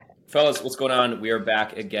Fellas, what's going on? We are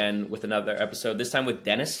back again with another episode, this time with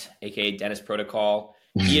Denis, aka Denis Protocol.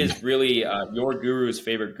 He is really your guru's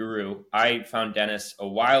favorite guru. I found Denis a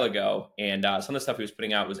while ago, and some of the stuff he was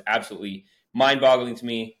putting out was absolutely mind-boggling to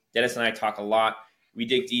me. Denis and I talk a lot. We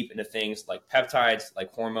dig deep into things like peptides, like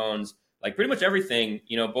hormones, like pretty much everything,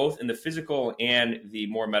 both in the physical and the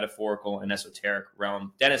more metaphorical and esoteric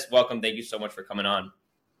realm. Denis, welcome. Thank you so much for coming on.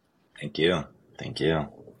 Thank you. Thank you.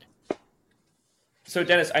 So,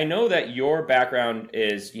 Denis, I know that your background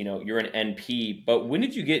is, you're an NP, but when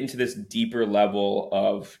did you get into this deeper level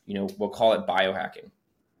of, we'll call it biohacking?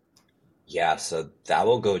 Yeah, so that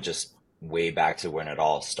will go just way back to when it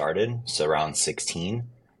all started. So around 16.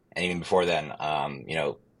 And even before then,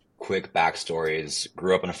 quick backstories,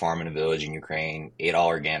 grew up on a farm in a village in Ukraine, ate all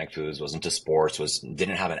organic foods, was into sports,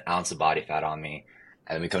 didn't have an ounce of body fat on me.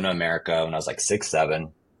 And then we come to America when I was like 6,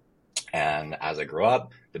 7. And as I grew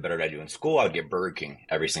up, the better I do in school, I would get Burger King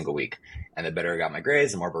every single week. And the better I got my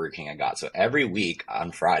grades, the more Burger King I got. So every week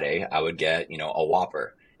on Friday, I would get, a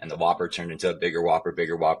Whopper. And the Whopper turned into a bigger Whopper,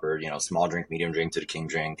 small drink, medium drink to the king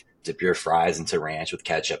drink, dip your fries into ranch with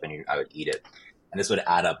ketchup, and I would eat it. And this would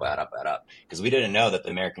add up. Because we didn't know that the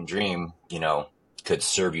American dream, could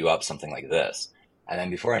serve you up something like this. And then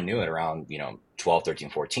before I knew it, around, 12, 13,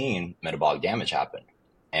 14, metabolic damage happened.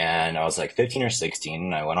 And I was like 15 or 16,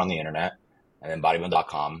 and I went on the internet, and then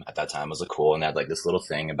bodybuilding.com at that time was cool. And they had like this little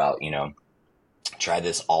thing about, try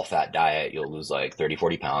this all fat diet. You'll lose like 30,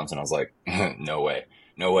 40 pounds. And I was like, no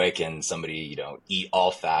way can somebody, eat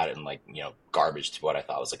all fat and garbage to what I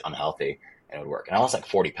thought was like unhealthy, and it would work. And I lost like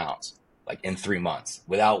 40 pounds, like in 3 months,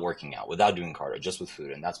 without working out, without doing cardio, just with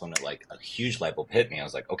food. And that's when it like a huge light bulb hit me. I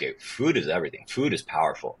was like, okay, food is everything. Food is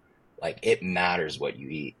powerful. Like it matters what you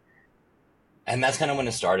eat. And that's kind of when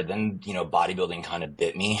it started. Then, bodybuilding kind of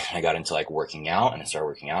bit me. I got into working out, and I started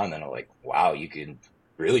working out, and then I'm like, wow, you could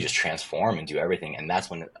really just transform and do everything. And that's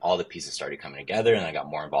when all the pieces started coming together, and I got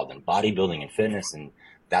more involved in bodybuilding and fitness. And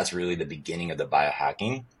that's really the beginning of the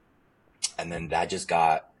biohacking. And then that just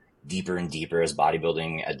got deeper and deeper as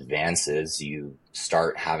bodybuilding advances. You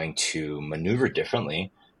start having to maneuver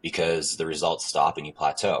differently because the results stop and you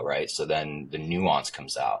plateau, right? So then the nuance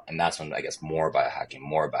comes out. And that's when I guess more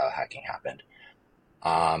biohacking happened.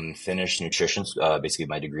 Finished nutrition, basically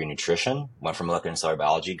my degree in nutrition, went from molecular and cellular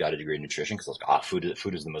biology, got a degree in nutrition because I was like,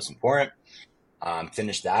 food is the most important.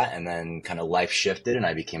 Finished that, and then kind of life shifted and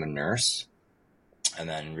I became a nurse, and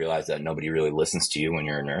then realized that nobody really listens to you when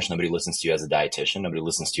you're a nurse. Nobody listens to you as a dietitian. Nobody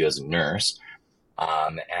listens to you as a nurse.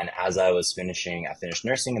 And as I was finishing, I finished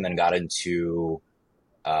nursing and then got into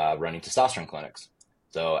running testosterone clinics.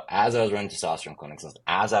 So as I was running testosterone clinics,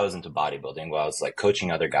 as I was into bodybuilding, I was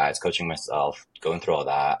coaching other guys, coaching myself, going through all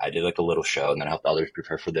that. I did a little show, and then I helped others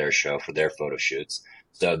prepare for their show, for their photo shoots.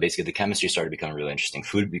 So basically the chemistry started becoming really interesting.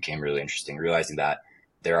 Food became really interesting, realizing that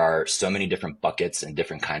there are so many different buckets and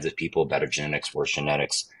different kinds of people, better genetics, worse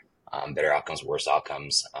genetics, better outcomes, worse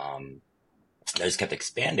outcomes. I just kept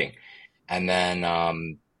expanding. And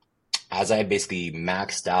then, as I basically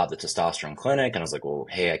maxed out the testosterone clinic, and I was like, well,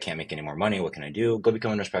 hey, I can't make any more money. What can I do? Go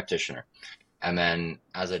become a nurse practitioner. And then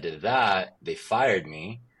as I did that, they fired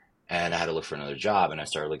me, and I had to look for another job. And I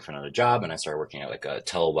started looking for another job, and I started working at a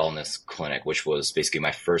tele-wellness clinic, which was basically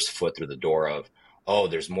my first foot through the door of, oh,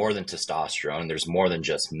 there's more than testosterone. There's more than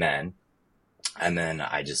just men. And then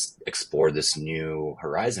I just explored this new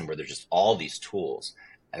horizon where there's just all these tools.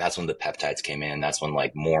 And that's when the peptides came in. That's when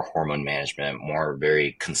more hormone management, more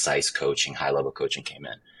very concise coaching, high level coaching came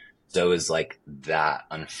in. So it was that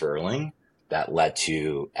unfurling that led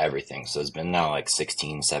to everything. So it's been now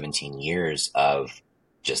 16, 17 years of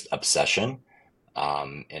just obsession,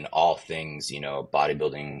 in all things,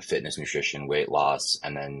 bodybuilding, fitness, nutrition, weight loss,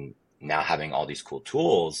 and then now having all these cool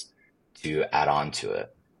tools to add on to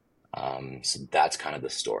it. So that's kind of the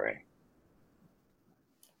story.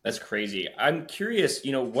 That's crazy. I'm curious,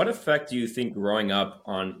 what effect do you think growing up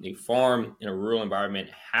on a farm in a rural environment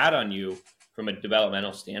had on you from a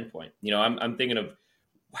developmental standpoint? I'm thinking of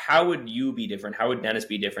how would you be different? How would Denis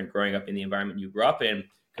be different growing up in the environment you grew up in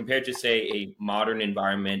compared to, say, a modern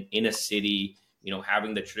environment in a city,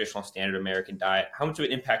 having the traditional standard American diet? How much of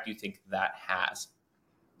an impact do you think that has?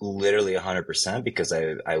 Literally 100%, because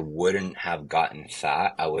I wouldn't have gotten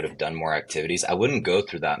fat. I would have done more activities. I wouldn't go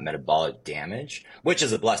through that metabolic damage, which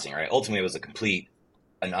is a blessing, right? Ultimately, it was a complete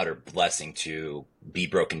and utter blessing to be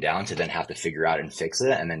broken down, to then have to figure out and fix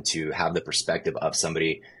it. And then to have the perspective of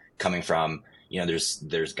somebody coming from,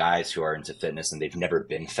 there's guys who are into fitness and they've never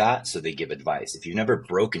been fat. So they give advice. If you've never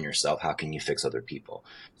broken yourself, how can you fix other people?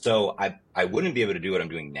 So I wouldn't be able to do what I'm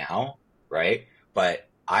doing now, right? But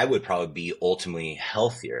I would probably be ultimately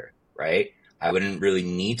healthier, right? I wouldn't really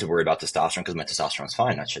need to worry about testosterone because my testosterone's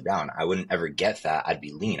fine, not shut down. I wouldn't ever get fat. I'd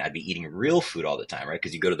be lean. I'd be eating real food all the time, right?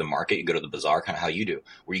 Because you go to the market, you go to the bazaar, kind of how you do,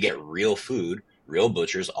 where you get real food, real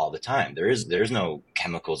butchers all the time. There's no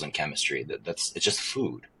chemicals and chemistry. It's just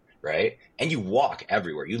food, right? And you walk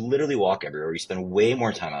everywhere. You literally walk everywhere. You spend way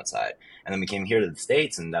more time outside. And then we came here to the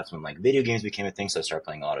States, and that's when like video games became a thing. So I started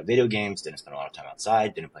playing a lot of video games, didn't spend a lot of time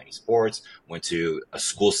outside, didn't play any sports, went to a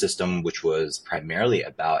school system which was primarily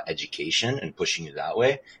about education and pushing you that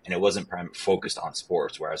way. And it wasn't focused on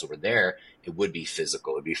sports. Whereas over there, it would be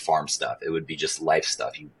physical, it would be farm stuff, it would be just life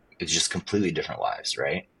stuff. It's just completely different lives,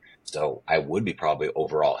 right? So I would be probably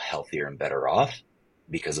overall healthier and better off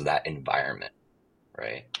because of that environment,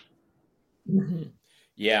 right? Mhm.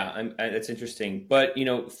 Yeah, that's interesting. But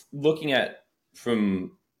looking at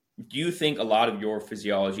from, do you think a lot of your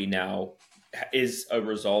physiology now is a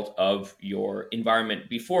result of your environment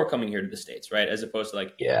before coming here to the States, right? As opposed to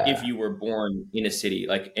like if Yeah, you were born in a city,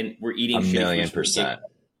 like, and we're a eating shitty million foods from the get. percent.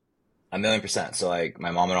 A million percent. So like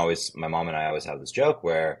my mom and I always have this joke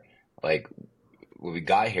where like when we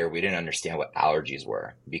got here, we didn't understand what allergies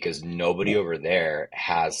were because nobody over there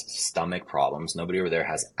has stomach problems. Nobody over there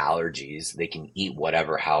has allergies. They can eat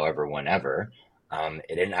whatever, however, whenever. It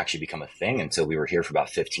didn't actually become a thing until we were here for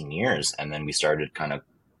about 15 years. And then we started kind of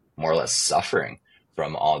more or less suffering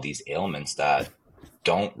from all these ailments that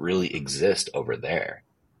don't really exist over there.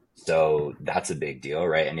 So that's a big deal,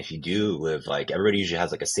 right? And if you do live, like everybody usually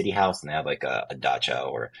has like a city house and they have like a dacha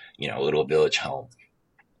or, a little village home.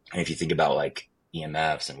 And if you think about like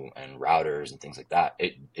EMFs and routers and things like that,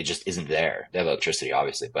 it just isn't there. They have electricity,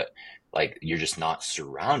 obviously, but like you're just not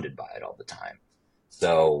surrounded by it all the time.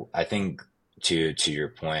 So I think to your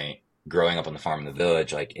point, growing up on the farm in the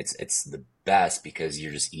village, like it's the best because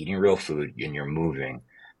you're just eating real food and you're moving,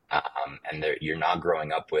 and you're not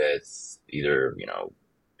growing up with either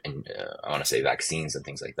and I want to say vaccines and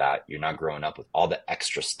things like that. You're not growing up with all the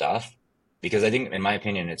extra stuff because I think, in my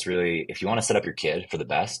opinion, it's really if you want to set up your kid for the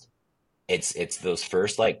best, it's those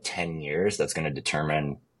first like 10 years that's going to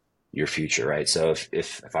determine your future, right? So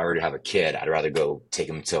if I were to have a kid, I'd rather go take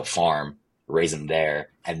him to a farm, raise him there,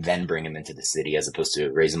 and then bring him into the city as opposed to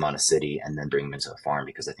raise him on a city and then bring him into a farm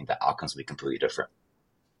because I think the outcomes will be completely different.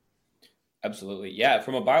 Absolutely. Yeah.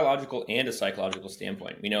 From a biological and a psychological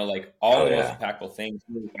standpoint, we know like all Oh the most yeah. impactful things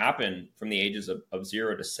really happen from the ages of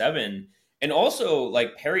 0 to 7. And also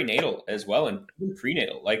like perinatal as well and even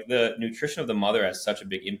prenatal. Like the nutrition of the mother has such a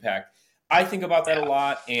big impact. I think about that a Yeah.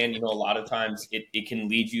 lot. And, a lot of times it can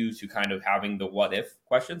lead you to kind of having the what if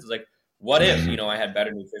questions. It's like, what if, Mhm. I had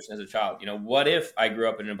better nutrition as a child? What if I grew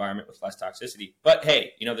up in an environment with less toxicity? But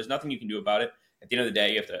hey, there's nothing you can do about it. At the end of the day,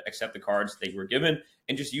 you have to accept the cards that you were given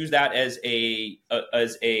and just use that as an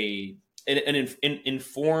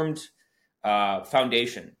informed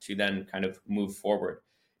foundation to then kind of move forward.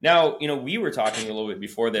 Now, we were talking a little bit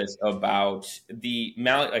before this about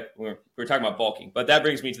like we were talking about bulking, but that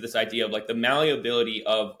brings me to this idea of like the malleability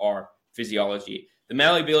of our physiology, the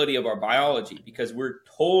malleability of our biology, because we're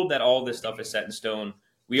told that all this stuff is set in stone.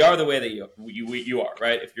 We are the way that you are,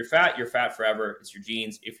 right? If you're fat forever. It's your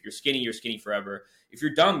genes. If you're skinny forever. If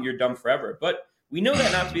you're dumb forever. But we know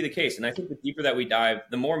that not to be the case. And I think the deeper that we dive,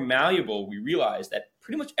 the more malleable we realize that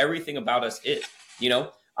pretty much everything about us is.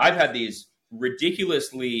 I've had these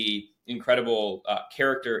ridiculously incredible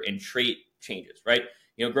character and trait changes, right?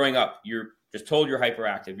 Growing up, you're just told you're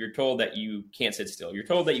hyperactive. You're told that you can't sit still. You're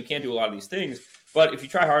told that you can't do a lot of these things. But if you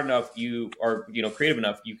try hard enough, you are, creative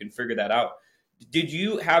enough, you can figure that out. Did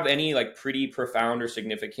you have any like pretty profound or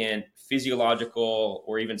significant physiological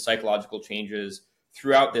or even psychological changes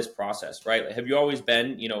throughout this process, right? Like, have you always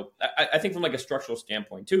been, I think from like a structural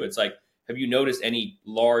standpoint too, it's like, have you noticed any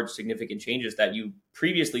large significant changes that you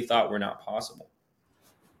previously thought were not possible?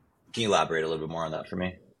 Can you elaborate a little bit more on that for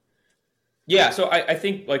me? Yeah, so I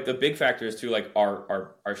think like the big factor is to like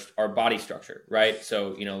our body structure, right?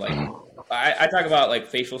 So like Hmm. I talk about like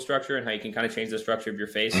facial structure and how you can kind of change the structure of your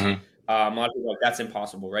face. Hmm. A lot of people are like that's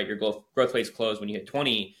impossible, right? Your growth plates close when you hit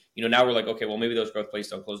 20. Now we're like, okay, well maybe those growth plates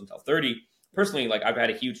don't close until 30. Personally, like I've had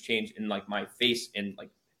a huge change in like my face and like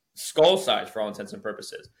skull size for all intents and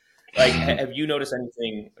purposes. Like, have you noticed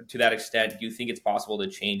anything to that extent? Do you think it's possible to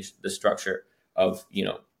change the structure of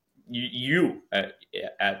you at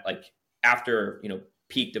like after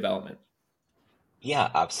peak development? Yeah,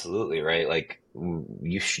 absolutely, right. Like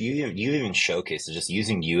you even showcase just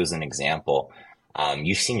using you as an example.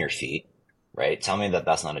 You've seen your feet, right? Tell me that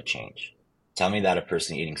that's not a change. Tell me that a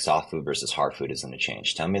person eating soft food versus hard food isn't a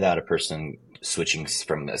change. Tell me that a person switching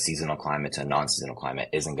from a seasonal climate to a non-seasonal climate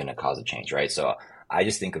isn't going to cause a change, right? So I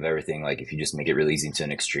just think of everything like if you just make it really easy to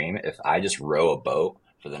an extreme. If I just row a boat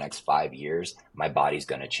for the next 5 years, my body's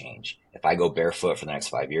going to change. If I go barefoot for the next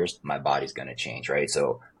 5 years, my body's going to change, right?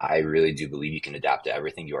 So I really do believe you can adapt to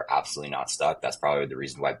everything. You are absolutely not stuck. That's probably the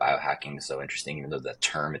reason why biohacking is so interesting, even though the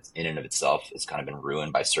term it's in and of itself has kind of been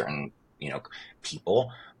ruined by certain,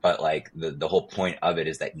 people. But like the whole point of it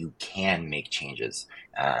is that you can make changes.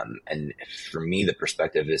 And for me, the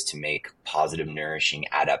perspective is to make positive, nourishing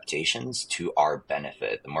adaptations to our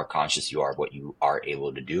benefit. The more conscious you are of what you are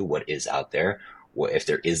able to do, what is out there, what if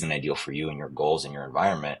there is an ideal for you and your goals and your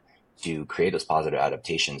environment, to create those positive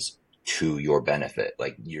adaptations to your benefit.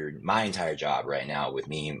 Like my entire job right now with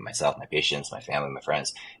me, myself, my patients, my family, my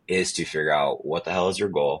friends, is to figure out what the hell is your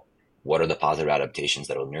goal? What are the positive adaptations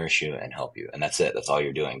that will nourish you and help you? And that's it. That's all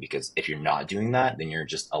you're doing. Because if you're not doing that, then you're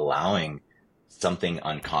just allowing something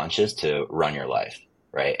unconscious to run your life,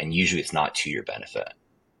 right? And usually it's not to your benefit.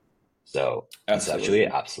 So conceptually,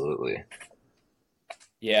 absolutely.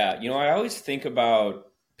 Yeah, I always think about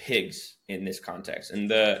pigs in this context and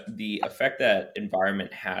the effect that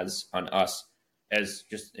environment has on us as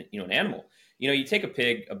just an animal. You take a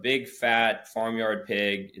pig, a big fat farmyard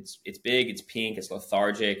pig. It's big, it's pink, it's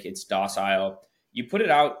lethargic, it's docile. You put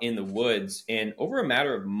it out in the woods, and over a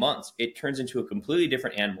matter of months, it turns into a completely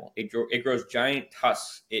different animal. It grows giant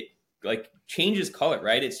tusks. It like changes color,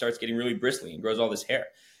 right? It starts getting really bristly and grows all this hair.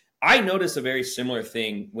 I notice a very similar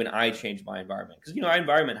thing when I change my environment because, I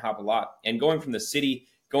environment hop a lot, and going from the city,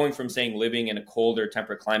 going from saying living in a colder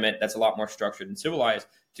temperate climate that's a lot more structured and civilized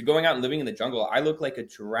to going out and living in the jungle, I look like a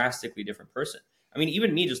drastically different person. I mean,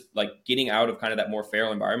 even me just like getting out of kind of that more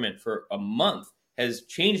feral environment for a month has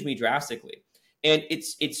changed me drastically. And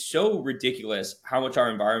it's so ridiculous how much our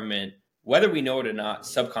environment, whether we know it or not,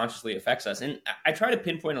 subconsciously affects us. And I try to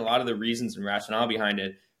pinpoint a lot of the reasons and rationale behind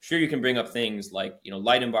it. Sure, you can bring up things like,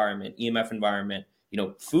 light environment, EMF environment,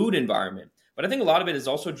 food environment. But I think a lot of it is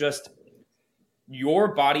also just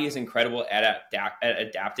your body is incredible at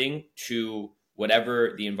adapting to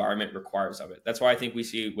whatever the environment requires of it. That's why I think we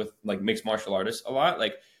see with like mixed martial artists a lot,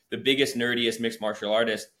 like the biggest, nerdiest mixed martial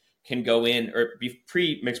artist can go in or be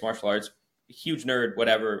pre-mixed martial arts, huge nerd,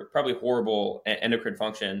 whatever, probably horrible endocrine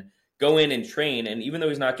function, go in and train. And even though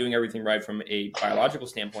he's not doing everything right from a biological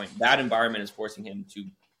standpoint, that environment is forcing him to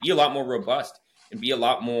be a lot more robust and be a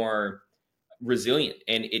lot more resilient.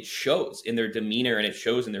 And it shows in their demeanor and it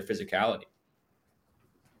shows in their physicality.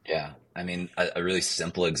 Yeah. I mean, a really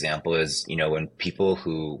simple example is, when people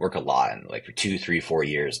who work a lot and like for 2, 3, 4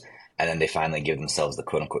 years, and then they finally give themselves the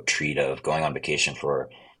quote unquote treat of going on vacation for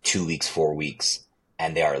 2 weeks, 4 weeks,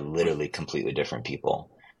 and they are literally completely different people,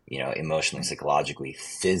 emotionally, psychologically,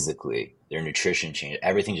 physically, their nutrition changes,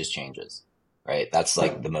 everything just changes, right? That's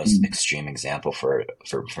like the most extreme example for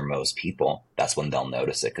most people. That's when they'll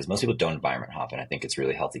notice it because most people don't environment hop. And I think it's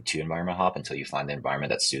really healthy to environment hop until you find the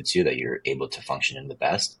environment that suits you, that you're able to function in the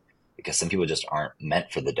best, because some people just aren't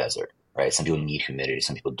meant for the desert, right? Some people need humidity.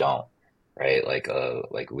 Some people don't, right?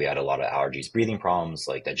 Like we had a lot of allergies, breathing problems,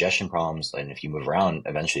 like digestion problems. And if you move around,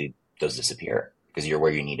 eventually those disappear because you're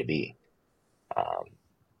where you need to be.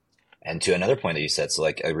 And to another point that you said, so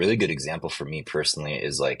like a really good example for me personally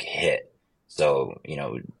is like HIIT. So,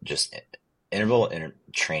 just interval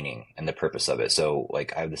training and the purpose of it. So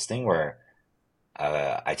like I have this thing where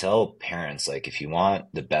I tell parents, like, if you want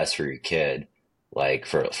the best for your kid, like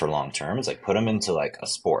for long term, it's like put them into like a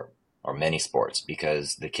sport or many sports,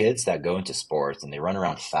 because the kids that go into sports and they run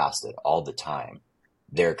around fasted all the time,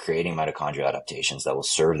 they're creating mitochondrial adaptations that will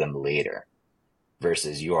serve them later.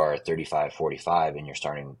 Versus you are 35, 45 and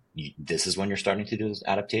this is when you're starting to do those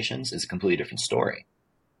adaptations, is a completely different story.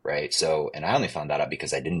 Right. So, and I only found that out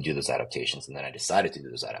because I didn't do those adaptations. And then I decided to do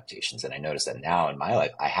those adaptations. And I noticed that now in my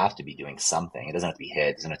life, I have to be doing something. It doesn't have to be HIIT.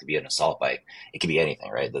 It doesn't have to be an assault bike. It could be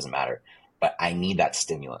anything, right? It doesn't matter. But I need that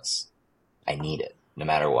stimulus. I need it no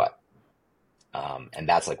matter what. And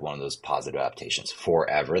that's like one of those positive adaptations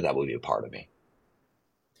forever that will be a part of me.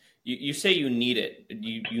 You say you need it.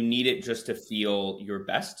 You need it just to feel your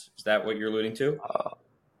best. Is that what you're alluding to?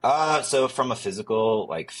 So from a physical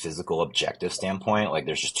objective standpoint, like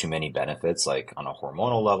there's just too many benefits, like on a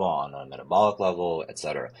hormonal level, on a metabolic level, et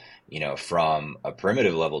cetera. From a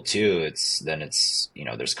primitive level too,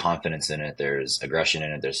 there's confidence in it, there's aggression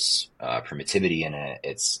in it, there's primitivity in it.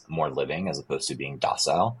 It's more living as opposed to being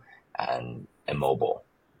docile and immobile,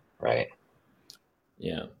 right?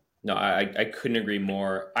 Yeah. No, I couldn't agree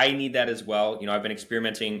more. I need that as well. I've been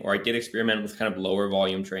experimenting, or I did experiment with kind of lower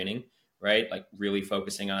volume training, right? Like really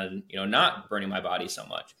focusing on, not burning my body so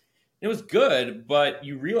much. It was good, but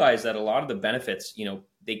you realize that a lot of the benefits,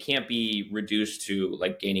 they can't be reduced to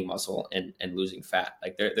like gaining muscle and losing fat.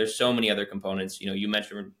 Like there's so many other components. You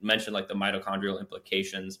mentioned like the mitochondrial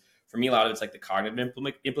implications for me, a lot of it's like the cognitive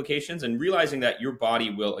implications and realizing that your body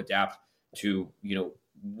will adapt to,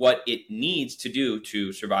 what it needs to do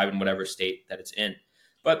to survive in whatever state that it's in.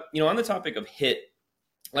 But, on the topic of HIIT,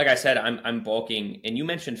 like I said, I'm bulking, and you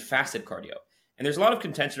mentioned fasted cardio. And there's a lot of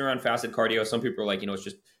contention around fasted cardio. Some people are like, it's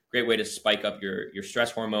just a great way to spike up your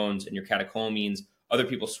stress hormones and your catecholamines. Other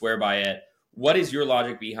people swear by it. What is your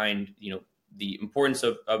logic behind, the importance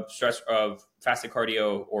of fasted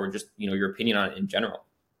cardio, or just, your opinion on it in general?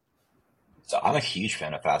 So I'm a huge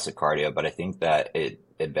fan of fasted cardio, but I think that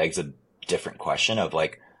it begs a different question of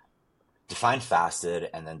like, define fasted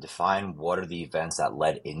and then define what are the events that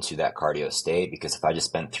led into that cardio state. Because if I just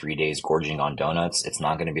spent 3 days gorging on donuts, it's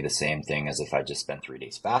not going to be the same thing as if I just spent 3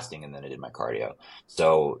 days fasting and then I did my cardio.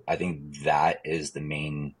 So I think that is the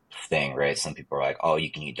main thing, right? Some people are like, oh, you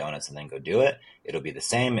can eat donuts and then go do it. It'll be the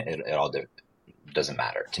same. It all doesn't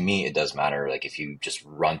matter. To me, it does matter. Like if you just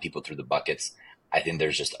run people through the buckets, I think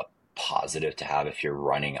there's just a positive to have if you're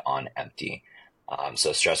running on empty.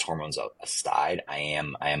 So stress hormones aside, I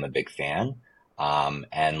am a big fan.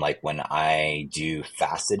 And like when I do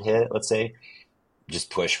fasted HIIT, let's say, just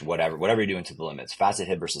push whatever you're doing to the limits, fasted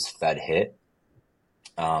HIIT versus fed HIIT.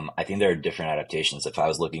 I think there are different adaptations. If I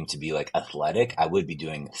was looking to be like athletic, I would be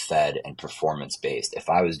doing fed and performance based. If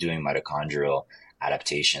I was doing mitochondrial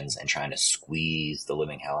adaptations and trying to squeeze the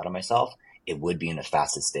living hell out of myself, it would be in a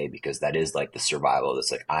fasted state, because that is like the survival.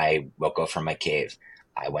 It's like I woke up from my cave.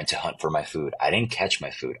 I went to hunt for my food. I didn't catch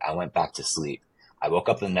my food. I went back to sleep. I woke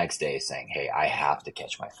up the next day saying, hey, I have to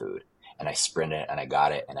catch my food. And I sprinted and I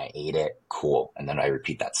got it and I ate it. Cool. And then I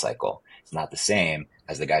repeat that cycle. It's not the same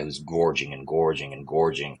as the guy who's gorging and gorging and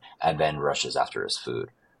gorging and then rushes after his food,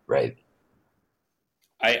 right?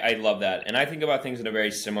 I love that. And I think about things in a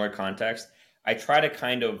very similar context. I try to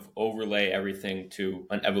kind of overlay everything to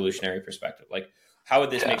an evolutionary perspective. Like, how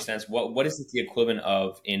would this make sense? What is this the equivalent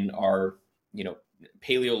of in our,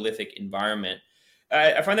 Paleolithic environment?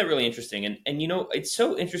 I find that really interesting. And it's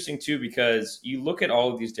so interesting too, because you look at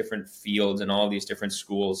all of these different fields and all of these different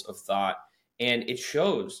schools of thought, and it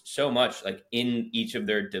shows so much like in each of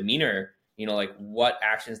their demeanor, like what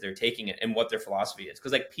actions they're taking and what their philosophy is.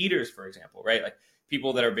 Because like Peters, for example, right? Like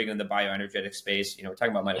people that are big in the bioenergetic space,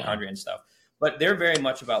 talking about mitochondria and stuff, but they're very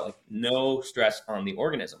much about like no stress on the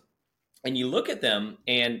organism. And you look at them,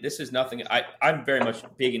 and this is nothing. I'm very much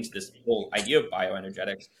big into this whole idea of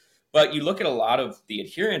bioenergetics, but you look at a lot of the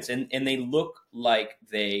adherents, and they look like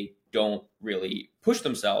they don't really push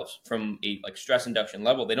themselves from a like stress induction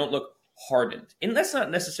level. They don't look hardened, and that's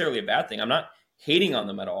not necessarily a bad thing. I'm not hating on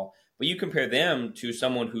them at all. But you compare them to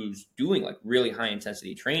someone who's doing like really high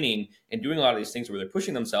intensity training and doing a lot of these things where they're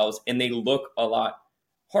pushing themselves, and they look a lot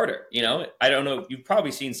harder. I don't know. You've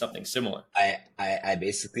probably seen something similar. I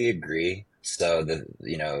basically agree. So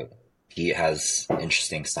Pete has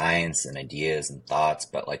interesting science and ideas and thoughts,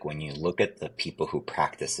 but like when you look at the people who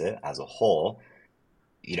practice it as a whole,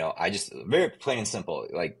 I just very plain and simple,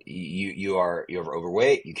 like you're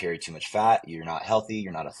overweight, you carry too much fat, you're not healthy,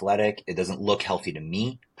 you're not athletic. It doesn't look healthy to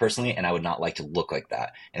me personally, and I would not like to look like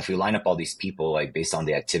that. And if we line up all these people, like based on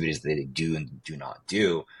the activities that they do and do not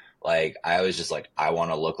do, like I was just like, I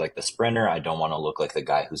want to look like the sprinter. I don't want to look like the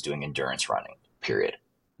guy who's doing endurance running, period.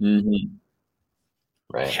 Mm-hmm.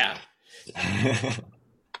 Right. Yeah.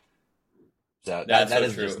 So that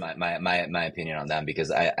is true. Just my opinion on them,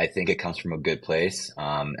 because I think it comes from a good place.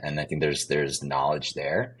 And I think there's knowledge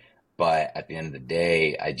there. But at the end of the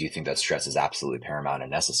day, I do think that stress is absolutely paramount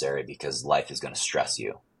and necessary, because life is going to stress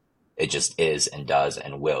you. It just is and does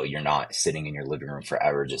and will. You're not sitting in your living room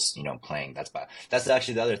forever just, playing. That's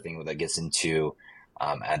actually the other thing that gets into,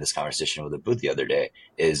 I had this conversation with a booth the other day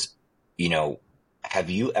is, have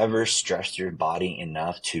you ever stressed your body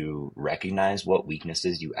enough to recognize what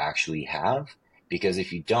weaknesses you actually have? Because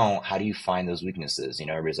if you don't, how do you find those weaknesses?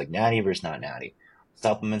 Everybody's like natty versus not natty,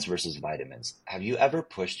 supplements versus vitamins. Have you ever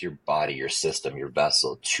pushed your body, your system, your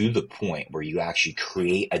vessel to the point where you actually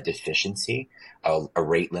create a deficiency, a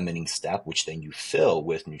rate limiting step, which then you fill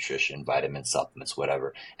with nutrition, vitamins, supplements,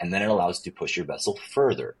 whatever. And then it allows you to push your vessel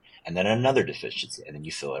further, and then another deficiency, and then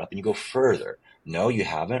you fill it up and you go further. No, you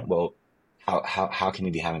haven't. Well, how can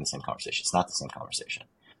we be having the same conversation? It's not the same conversation.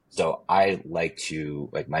 So I like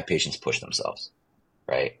my patients push themselves,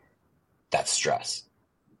 right? That's stress.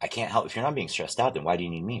 I can't help. If you're not being stressed out, then why do you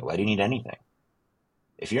need me? Why do you need anything?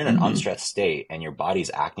 If you're in an unstressed state and your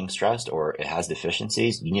body's acting stressed or it has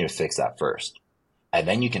deficiencies, you need to fix that first. And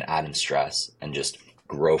then you can add in stress and just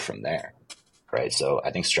grow from there, right? So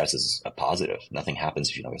I think stress is a positive. Nothing happens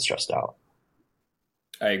if you don't get stressed out.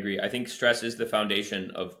 I agree. I think stress is the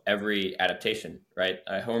foundation of every adaptation, right?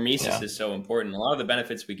 Hormesis is so important. A lot of the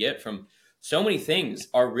benefits we get from so many things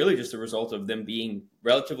are really just a result of them being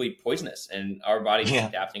relatively poisonous and our body just Yeah.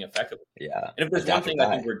 adapting effectively. Yeah. And if there's one Adapt or thing I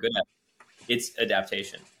think die. we're good at, it's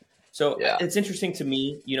adaptation. So Yeah. it's interesting to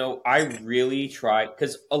me, I really try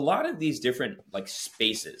because a lot of these different like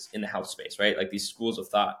spaces in the health space, right? Like these schools of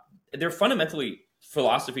thought, they're fundamentally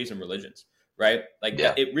philosophies and religions, right? Like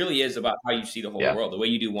Yeah. it really is about how you see the whole Yeah. world, the way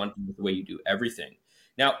you do one thing, with the way you do everything.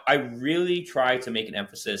 Now, I really try to make an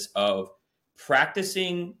emphasis of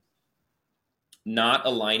practicing not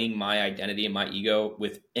aligning my identity and my ego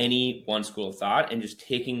with any one school of thought and just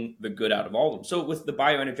taking the good out of all of them. So with the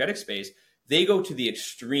bioenergetic space, they go to the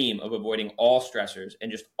extreme of avoiding all stressors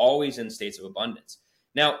and just always in states of abundance.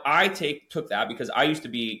 Now, I took that because I used to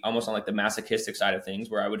be almost on like the masochistic side of things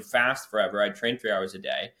where I would fast forever. I'd train 3 hours a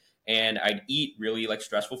day and I'd eat really like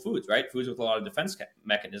stressful foods, right? Foods with a lot of defense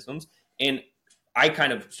mechanisms. And I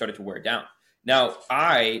kind of started to wear down. Now,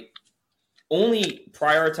 I only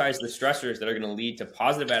prioritize the stressors that are going to lead to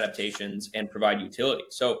positive adaptations and provide utility.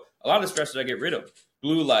 So a lot of the stressors I get rid of,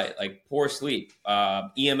 blue light, like poor sleep,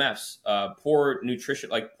 EMFs, poor nutrition,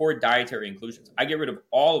 like poor dietary inclusions. I get rid of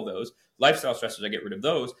all of those. Lifestyle stressors, I get rid of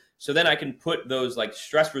those. So then I can put those like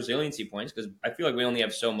stress resiliency points, because I feel like we only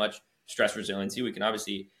have so much stress resiliency. We can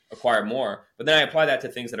obviously acquire more, but then I apply that to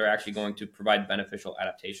things that are actually going to provide beneficial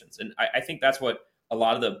adaptations. And I think that's what a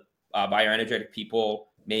lot of the bioenergetic people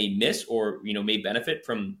may miss or may benefit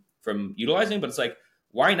from utilizing. But it's like,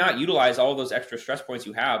 why not utilize all those extra stress points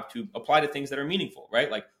you have to apply to things that are meaningful,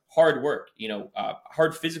 right? Like hard work,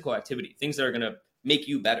 hard physical activity, things that are going to make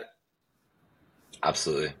you better.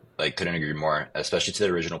 Absolutely. Like, couldn't agree more, especially to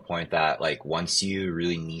the original point that, like, once you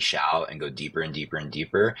really niche out and go deeper and deeper and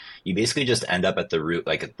deeper, you basically just end up at the root,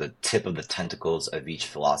 like at the tip of the tentacles of each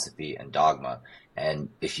philosophy and dogma. And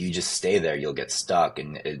if you just stay there, you'll get stuck.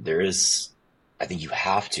 And I think you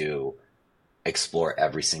have to explore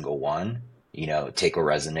every single one, take what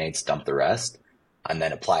resonates, dump the rest, and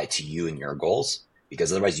then apply it to you and your goals.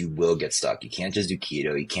 Because otherwise you will get stuck. You can't just do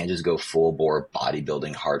keto. You can't just go full bore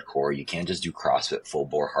bodybuilding hardcore. You can't just do CrossFit full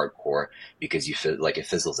bore hardcore because you feel like it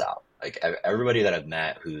fizzles out. Like everybody that I've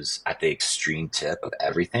met who's at the extreme tip of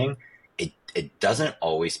everything, it doesn't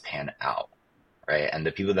always pan out. Right. And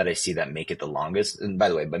the people that I see that make it the longest, and by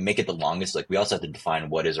the way, but make it the longest, like we also have to define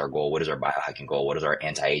what is our goal, what is our biohacking goal, what is our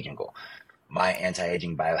anti-aging goal. My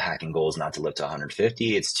anti-aging biohacking goal is not to live to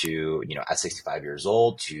 150. It's to, at 65 years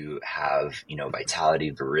old, to have, vitality,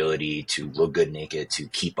 virility, to look good naked, to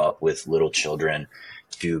keep up with little children,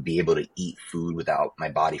 to be able to eat food without my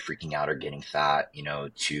body freaking out or getting fat,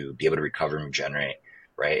 to be able to recover and regenerate,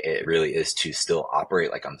 right? It really is to still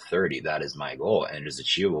operate like I'm 30. That is my goal, and it is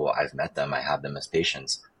achievable. I've met them. I have them as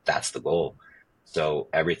patients. That's the goal. So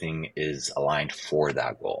everything is aligned for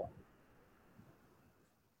that goal.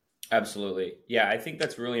 Absolutely. Yeah, I think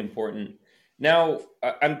that's really important. Now,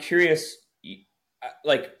 I'm curious,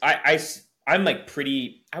 like I'm like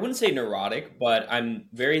pretty, I wouldn't say neurotic, but I'm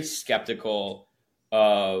very skeptical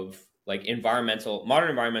of like modern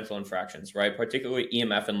environmental infractions, right? Particularly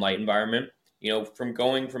EMF and light environment, from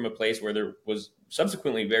going from a place where there was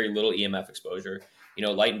subsequently very little EMF exposure,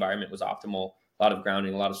 light environment was optimal, a lot of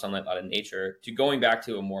grounding, a lot of sunlight, a lot of nature, to going back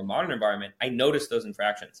to a more modern environment. I noticed those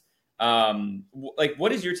infractions. Like,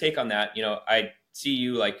 what is your take on that? I see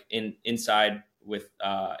you like inside with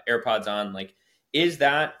AirPods on. Like, is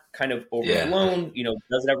that kind of overblown? Yeah.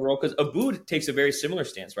 Does it ever roll? Because Abood takes a very similar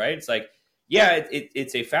stance, right? It's like, yeah,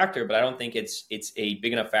 it's a factor, but I don't think it's a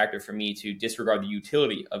big enough factor for me to disregard the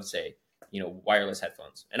utility of, say, wireless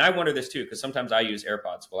headphones. And I wonder this too, because sometimes I use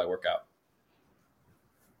AirPods while I work out.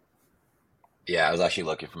 Yeah, I was actually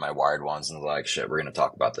looking for my wired ones and was like, shit, we're going to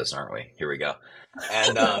talk about this, aren't we? Here we go.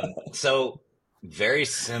 And so very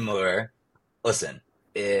similar. Listen,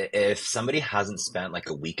 if somebody hasn't spent like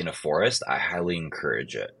a week in a forest, I highly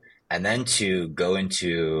encourage it. And then to go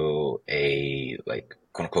into a like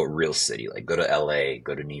quote unquote real city, like go to LA,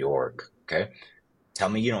 go to New York. Okay. Tell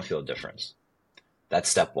me you don't feel a difference. That's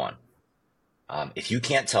step one. If you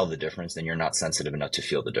can't tell the difference, then you're not sensitive enough to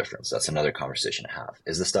feel the difference. That's another conversation to have.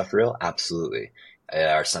 Is the stuff real? Absolutely.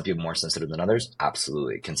 Are some people more sensitive than others?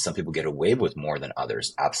 Absolutely. Can some people get away with more than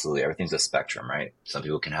others? Absolutely. Everything's a spectrum, right? Some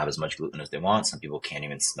people can have as much gluten as they want. Some people can't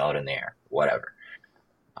even smell it in the air, whatever.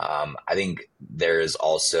 I think there is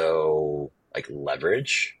also like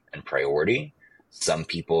leverage and priority. Some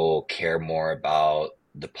people care more about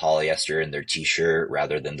the polyester in their t-shirt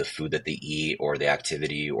rather than the food that they eat or the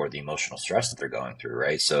activity or the emotional stress that they're going through,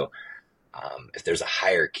 right? So if there's a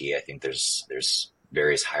hierarchy, I think there's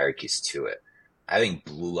various hierarchies to it. I think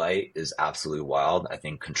blue light is absolutely wild. I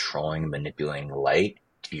think controlling and manipulating light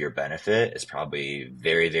to your benefit is probably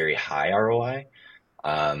very, very high ROI.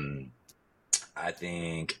 I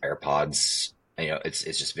think AirPods, it's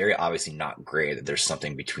just very obviously not great that there's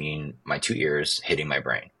something between my two ears hitting my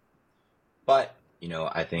brain. But,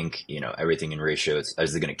 I think, everything in ratio is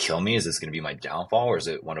it going to kill me? Is this going to be my downfall, or is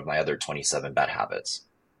it one of my other 27 bad habits?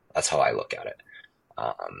 That's how I look at it.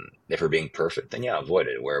 If we're being perfect, then yeah, avoid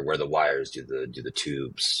it. Where the wires do the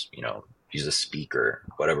tubes, use a speaker,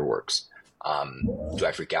 whatever works. Do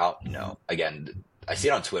I freak out? No. Again, I see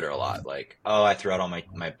it on Twitter a lot. Like, oh, I threw out all my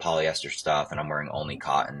polyester stuff and I'm wearing only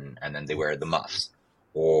cotton, and then they wear the muffs,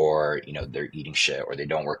 or they're eating shit, or they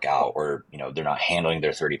don't work out, or they're not handling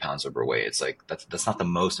their 30 pounds overweight. It's like that's not the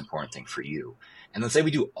most important thing for you. And let's say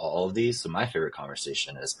we do all of these. So my favorite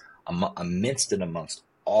conversation is amidst and amongst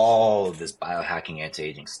all of this biohacking,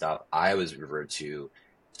 anti-aging stuff, I always refer to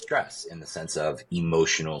stress in the sense of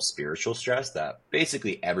emotional, spiritual stress that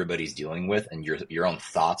basically everybody's dealing with, and your own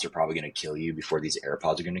thoughts are probably going to kill you before these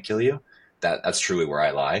AirPods are going to kill you. That's truly where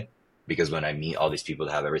I lie, because when I meet all these people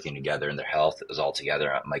that have everything together and their health is all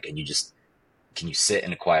together, I'm like, can you sit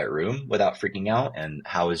in a quiet room without freaking out? And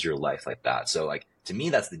how is your life like that? So like, to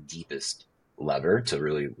me, that's the deepest lever to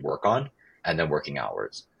really work on, and then working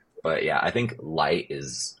outwards. But yeah, I think light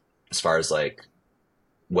is, as far as like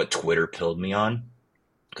what Twitter pilled me on,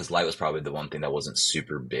 because light was probably the one thing that wasn't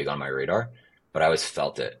super big on my radar, but I always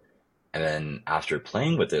felt it. And then after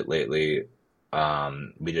playing with it lately,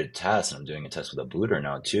 we did a test, and I'm doing a test with a booter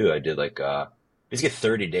now too. I did like basically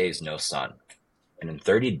 30 days no sun, and in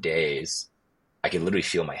 30 days, I could literally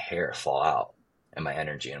feel my hair fall out and my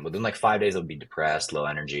energy. And within like 5 days, I would be depressed, low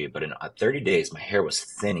energy. But in 30 days, my hair was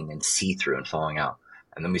thinning and see through and falling out.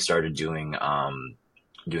 And then we started doing some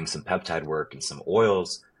peptide work and some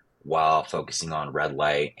oils while focusing on red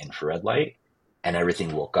light, infrared light, and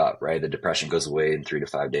everything woke up, right? The depression goes away in 3 to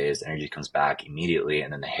 5 days, the energy comes back immediately,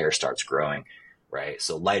 and then the hair starts growing, right?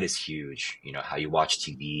 So light is huge, how you watch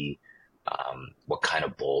TV, what kind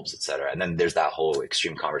of bulbs, etc. And then there's that whole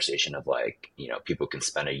extreme conversation of like, people can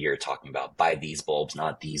spend a year talking about buy these bulbs,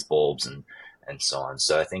 not these bulbs, and so on.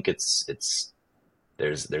 So I think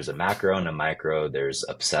there's a macro and a micro, there's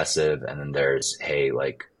obsessive, and then there's, hey,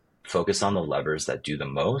 like, focus on the levers that do the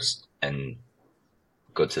most and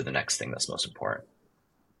go to the next thing that's most important.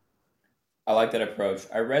 I like that approach.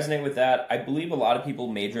 I resonate with that. I believe a lot of people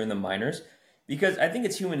major in the minors because I think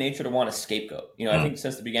it's human nature to want a scapegoat. I think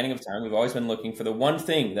since the beginning of time, we've always been looking for the one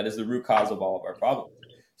thing that is the root cause of all of our problems.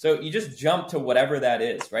 So you just jump to whatever that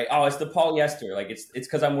is, right? Oh, it's the polyester. Like it's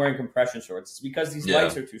because I'm wearing compression shorts. It's because these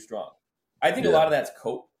lights are too strong. I think a lot of that's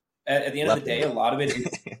cope. At the end of the day, a lot of it is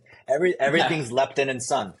everything's leptin and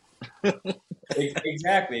sun.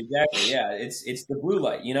 Exactly. Yeah, it's the blue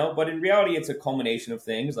light, But in reality, it's a culmination of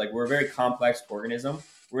things. Like we're a very complex organism.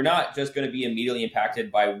 We're not just going to be immediately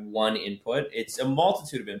impacted by one input. It's a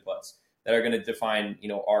multitude of inputs that are going to define,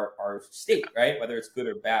 our state, right? Whether it's good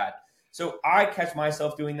or bad. So I catch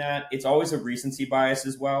myself doing that. It's always a recency bias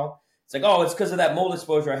as well. It's like, oh, it's because of that mold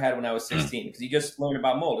exposure I had when I was 16, because you just learned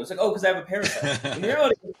about mold. It's like, oh, because I have a parasite. In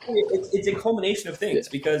reality, it's a culmination of things,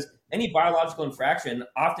 because any biological infraction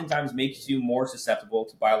oftentimes makes you more susceptible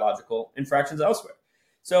to biological infractions elsewhere.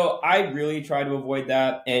 So I really try to avoid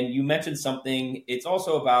that. And you mentioned something, it's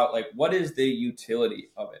also about like, what is the utility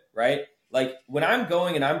of it, right? Like when I'm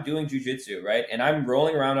going and I'm doing jujitsu, right? And I'm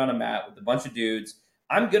rolling around on a mat with a bunch of dudes,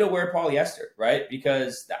 I'm going to wear polyester, right?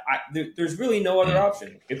 Because there's really no other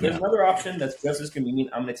option. If there's another option that's just as convenient,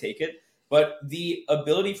 I'm going to take it. But the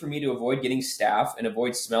ability for me to avoid getting staph and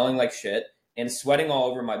avoid smelling like shit and sweating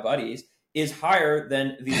all over my buddies is higher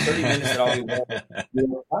than the 30 minutes that I'll be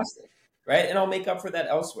wearing plastic, right? And I'll make up for that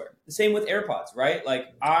elsewhere. The same with AirPods, right? Like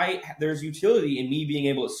there's utility in me being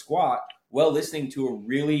able to squat while listening to a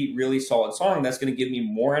really, really solid song that's going to give me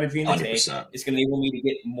more energy in the 100%. Tank. It's going to enable me to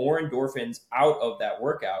get more endorphins out of that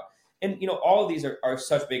workout. And, all of these are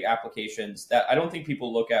such big applications that I don't think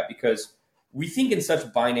people look at because we think in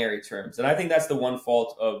such binary terms. And I think that's the one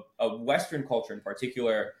fault of Western culture in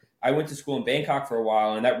particular. I went to school in Bangkok for a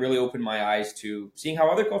while, and that really opened my eyes to seeing how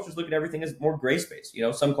other cultures look at everything as more gray space.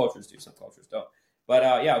 Some cultures do, some cultures don't. But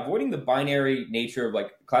avoiding the binary nature of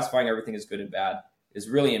like classifying everything as good and bad is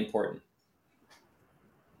really important.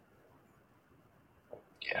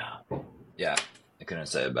 Yeah. I couldn't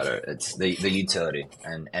say it better. It's the utility,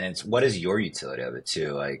 and it's what is your utility of it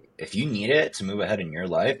too. Like if you need it to move ahead in your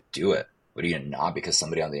life, do it. What are you not because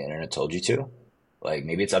somebody on the internet told you to? Like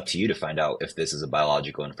maybe it's up to you to find out if this is a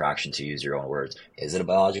biological infraction, to use your own words. Is it a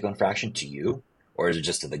biological infraction to you, or is it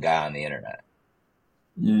just to the guy on the internet?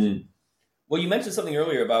 Well, you mentioned something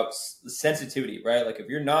earlier about sensitivity, right? Like if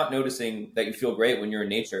you're not noticing that you feel great when you're in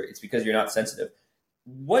nature, it's because you're not sensitive.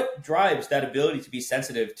 What drives that ability to be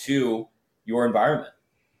sensitive to your environment?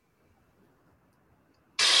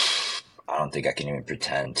 I don't think I can even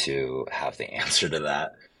pretend to have the answer to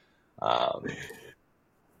that. Um,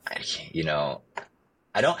 I can't,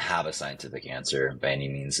 I don't have a scientific answer by any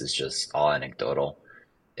means. It's just all anecdotal.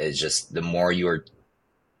 It's just the more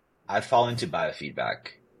I fall into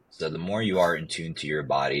biofeedback. So the more you are in tune to your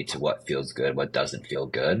body, to what feels good, what doesn't feel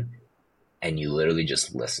good, and you literally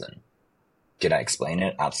just listen. Can I explain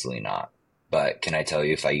it? Absolutely not. But can I tell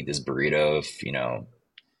you if I eat this burrito, if,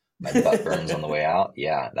 my butt burns on the way out?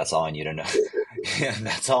 Yeah, that's all I need to know. Yeah,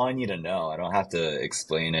 that's all I need to know. I don't have to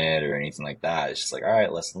explain it or anything like that. It's just like, all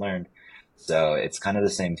right, lesson learned. So it's kind of the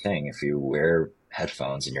same thing. If you wear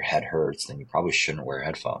headphones and your head hurts, then you probably shouldn't wear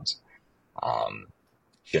headphones. Um,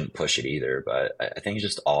 shouldn't push it either, but I think it's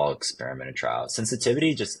just all experiment and trial.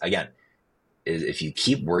 Sensitivity, just again, is if you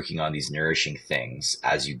keep working on these nourishing things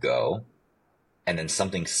as you go, and then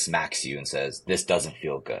something smacks you and says, this doesn't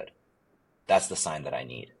feel good. That's the sign that I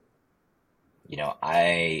need.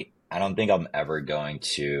 I don't think I'm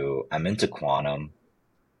into quantum,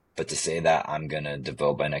 but to say that I'm going to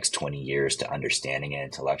devote my next 20 years to understanding and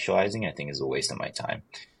intellectualizing, I think is a waste of my time,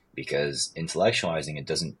 because intellectualizing, it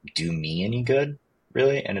doesn't do me any good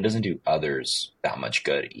really. And it doesn't do others that much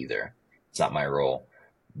good either. It's not my role.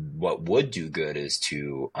 What would do good is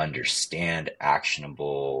to understand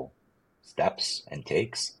actionable steps and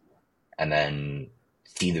takes, and then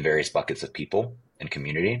see the various buckets of people and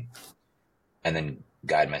community, and then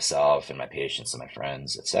guide myself and my patients and my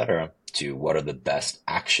friends, etc., to what are the best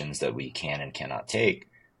actions that we can and cannot take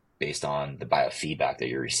based on the biofeedback that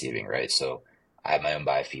you're receiving, right? So I have my own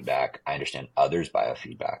biofeedback. I understand others'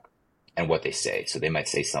 biofeedback and what they say. So they might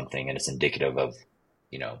say something and it's indicative of,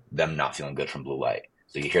 them not feeling good from blue light.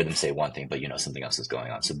 So you hear them say one thing, but something else is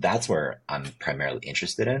going on. So that's where I'm primarily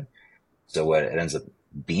interested in. So what it ends up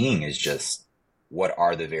being is just, what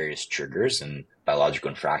are the various triggers and biological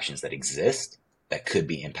infractions that exist that could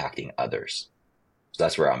be impacting others? So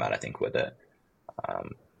that's where I'm at, I think, with it.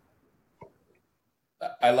 Um,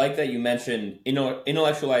 I like that you mentioned,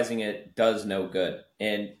 intellectualizing it does no good.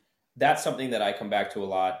 And that's something that I come back to a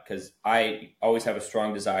lot, because I always have a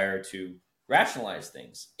strong desire to rationalize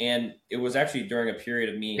things. And it was actually during a period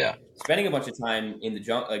of me yeah. spending a bunch of time in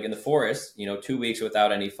like in the forest, 2 weeks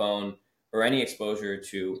without any phone or any exposure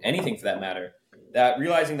to anything for that matter, that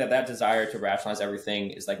realizing that desire to rationalize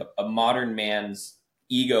everything is like a modern man's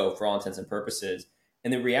ego for all intents and purposes.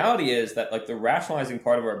 And the reality is that like the rationalizing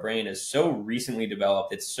part of our brain is so recently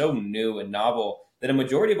developed, it's so new and novel, that a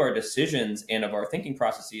majority of our decisions and of our thinking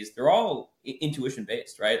processes, they're all intuition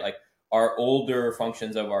based, right? Like our older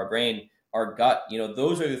functions of our brain, our gut,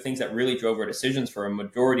 those are the things that really drove our decisions for a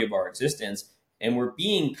majority of our existence. And we're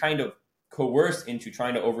being kind of coerced into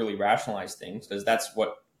trying to overly rationalize things, because that's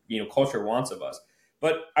what, culture wants of us.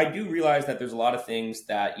 But I do realize that there's a lot of things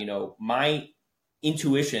that, my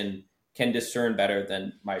intuition can discern better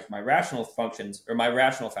than my rational functions or my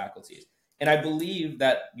rational faculties. And I believe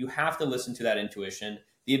that you have to listen to that intuition.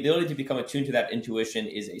 The ability to become attuned to that intuition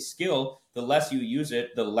is a skill. The less you use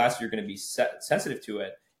it, the less you're going to be sensitive to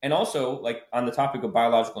it. And also, like on the topic of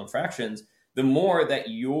biological infractions, the more that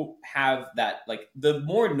you have that, like the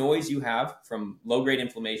more noise you have from low grade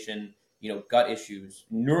inflammation, gut issues,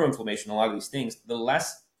 neuroinflammation, a lot of these things, the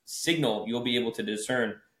less signal you'll be able to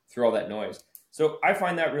discern through all that noise. So I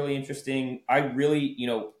find that really interesting. I really,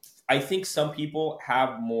 I think some people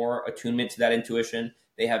have more attunement to that intuition.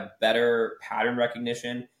 They have better pattern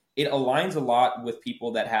recognition. It aligns a lot with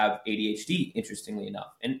people that have ADHD, interestingly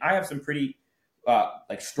enough. And I have some pretty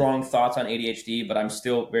like strong thoughts on ADHD, but I'm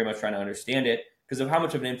still very much trying to understand it because of how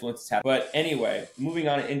much of an influence it's had. But anyway, moving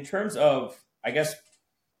on in terms of, I guess,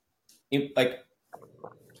 like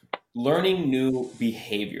learning new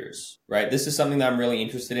behaviors, right? This is something that I'm really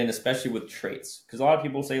interested in, especially with traits. Because a lot of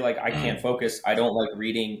people say, like, I can't focus. I don't like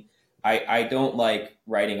reading. I don't like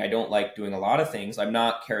writing. I don't like doing a lot of things. I'm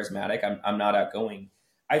not charismatic. I'm not outgoing.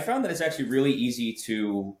 I found that it's actually really easy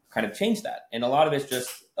to kind of change that. And a lot of it's just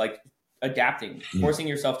like adapting, forcing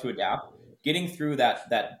yourself to adapt, getting through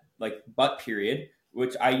that like butt period,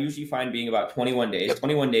 which I usually find being about 21 days.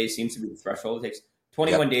 21 days seems to be the threshold. It takes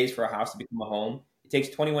 21 days for a house to become a home. It takes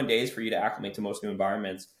 21 days for you to acclimate to most new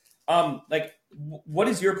environments. Like, what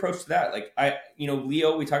is your approach to that? Like,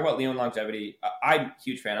 Leo, we talk about Leo and longevity. I'm a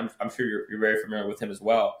huge fan. I'm sure you're very familiar with him as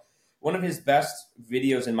well. One of his best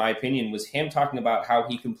videos, in my opinion, was him talking about how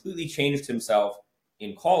he completely changed himself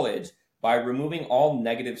in college by removing all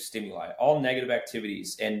negative stimuli, all negative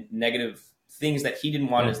activities, and negative things that he didn't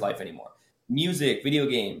want in his life anymore. Music, video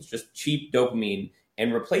games, just cheap dopamine,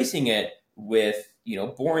 and replacing it with,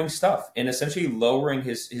 boring stuff, and essentially lowering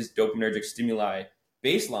his dopaminergic stimuli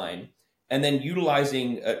baseline. and then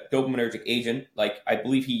utilizing a dopaminergic agent, like I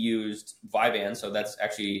believe he used Vyvanse, so that's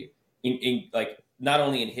actually like not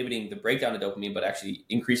only inhibiting the breakdown of dopamine, but actually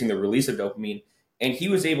increasing the release of dopamine. And he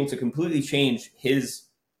was able to completely change his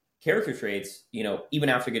character traits, even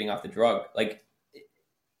after getting off the drug. Like,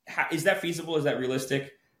 is that feasible? Is that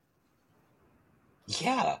realistic?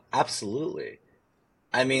 Yeah, absolutely.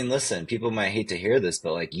 I mean, listen, people might hate to hear this,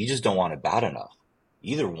 but like, you just don't want it bad enough.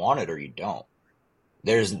 You either want it or you don't.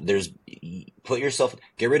 There's, put yourself,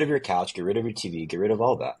 get rid of your couch, get rid of your TV, get rid of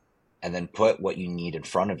all that, and then put what you need in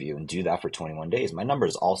front of you and do that for 21 days. My number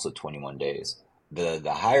is also 21 days. The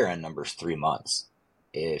higher end number is 3 months.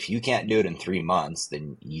 If you can't do it in 3 months,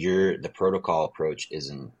 then the protocol approach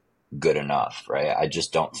isn't good enough, right? I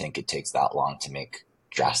just don't think it takes that long to make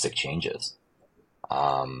drastic changes.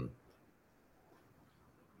 Um,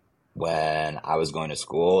 when I was going to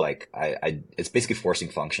school, like it's basically forcing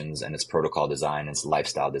functions and it's protocol design, it's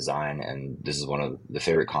lifestyle design. And this is one of the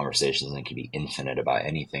favorite conversations, and it can be infinite about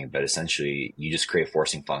anything, but essentially you just create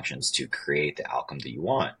forcing functions to create the outcome that you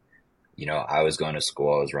want. I was going to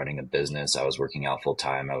school, I was running a business, I was working out full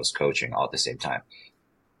time, I was coaching all at the same time.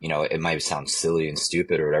 It might sound silly and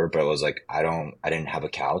stupid or whatever, but I was like, I didn't have a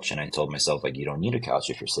couch. And I told myself, like, you don't need a couch.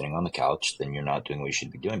 If you're sitting on the couch, then you're not doing what you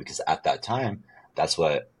should be doing, because at that time, that's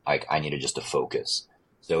what like I needed, just to focus.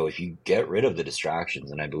 So if you get rid of the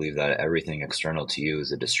distractions, and I believe that everything external to you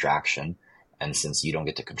is a distraction, and since you don't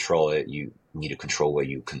get to control it, you need to control what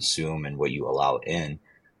you consume and what you allow in.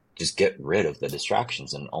 Just get rid of the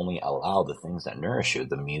distractions and only allow the things that nourish you: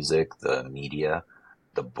 the music, the media,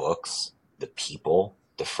 the books, the people,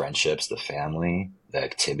 the friendships, the family, the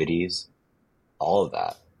activities, all of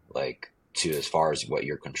that. Like, to as far as what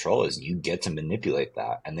your control is, you get to manipulate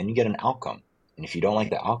that, and then you get an outcome. And if you don't like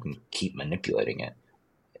the outcome, keep manipulating it.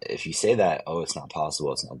 If you say that, oh, it's not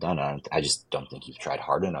possible, it's not done, I just don't think you've tried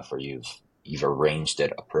hard enough, or you've arranged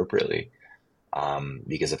it appropriately.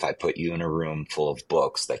 Because if I put you in a room full of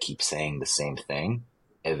books that keep saying the same thing,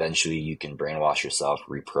 eventually you can brainwash yourself,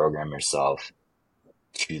 reprogram yourself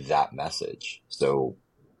to that message. So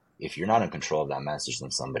if you're not in control of that message,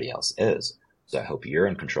 then somebody else is. So I hope you're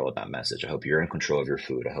in control of that message. I hope you're in control of your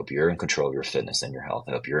food. I hope you're in control of your fitness and your health.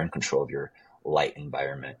 I hope you're in control of your light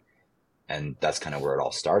environment. And that's kind of where it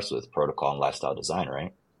all starts, with protocol and lifestyle design,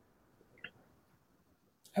 right?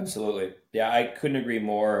 Absolutely. Yeah, I couldn't agree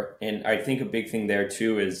more. And I think a big thing there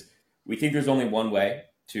too is we think there's only one way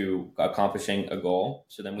to accomplishing a goal.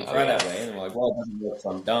 So then we try that way and then we're like, well, it doesn't work,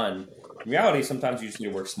 so I'm done. In reality, sometimes you just need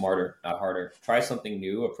to work smarter, not harder. Try something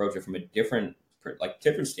new, approach it from a different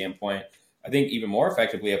standpoint. I think even more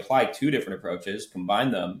effectively, apply two different approaches,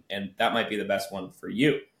 combine them, and that might be the best one for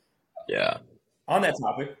you. Yeah. On that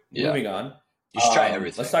topic, moving on. You should try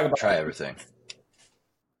everything. Let's talk about try everything.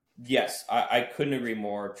 Yes, I couldn't agree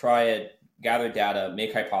more. Try it, gather data,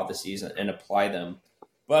 make hypotheses, and apply them.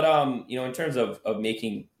 But in terms of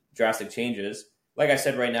making drastic changes, like I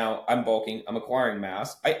said, right now I'm bulking, I'm acquiring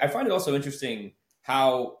mass. I find it also interesting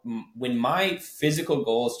how when my physical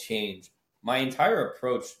goals change, my entire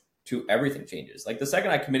approach to everything changes. Like the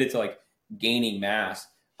second I committed to like gaining mass,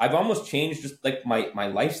 I've almost changed. Just like my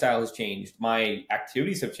lifestyle has changed, my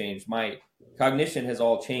activities have changed, my cognition has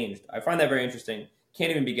all changed. I find that very interesting.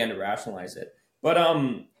 Can't even begin to rationalize it. But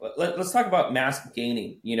let's talk about mass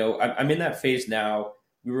gaining. I'm in that phase now.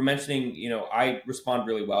 We were mentioning, I respond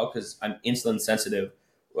really well because I'm insulin sensitive.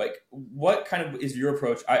 Like, what kind of is your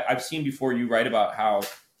approach? I've seen before you write about how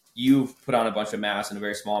you've put on a bunch of mass in a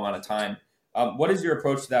very small amount of time. What is your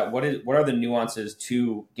approach to that? What are the nuances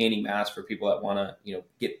to gaining mass for people that want to,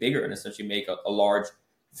 get bigger and essentially make a large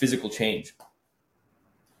physical change?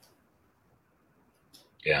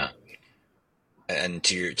 Yeah. And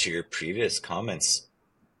to your previous comments,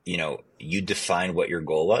 you defined what your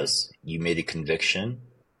goal was. You made a conviction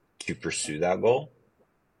to pursue that goal,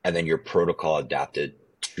 and then your protocol adapted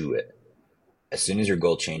to it. As soon as your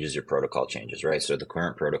goal changes, your protocol changes, right? So the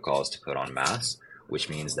current protocol is to put on mass, which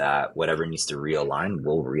means that whatever needs to realign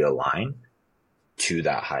will realign to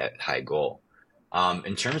that high goal.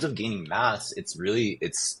 In terms of gaining mass, it's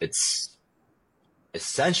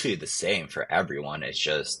essentially the same for everyone. It's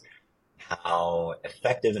just how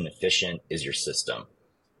effective and efficient is your system,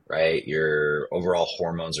 right? Your overall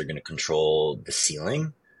hormones are going to control the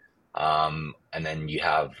ceiling. And then you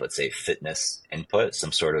have, let's say, fitness input,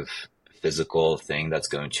 some sort of physical thing that's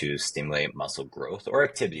going to stimulate muscle growth or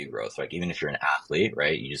activity growth. Like even if you're an athlete,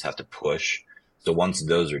 right, you just have to push. So once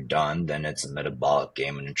those are done, then it's a metabolic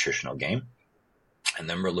game, a nutritional game. And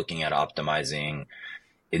then we're looking at optimizing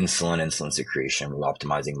insulin secretion, we're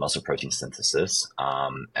optimizing muscle protein synthesis,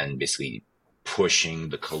 and basically pushing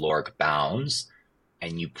the caloric bounds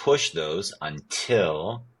and you push those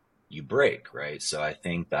until you break, right? So I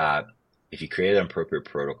think that if you create an appropriate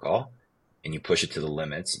protocol and you push it to the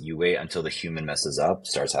limits, you wait until the human messes up,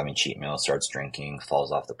 starts having cheat meals, starts drinking,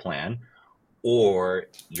 falls off the plan, or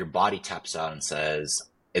your body taps out and says,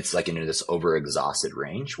 it's like into this over-exhausted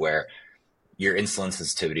range where your insulin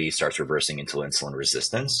sensitivity starts reversing into insulin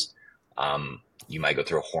resistance. You might go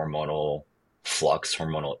through a hormonal flux,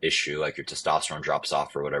 hormonal issue, like your testosterone drops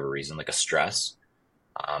off for whatever reason, like a stress.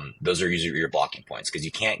 Those are usually your blocking points because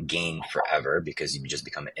you can't gain forever because you just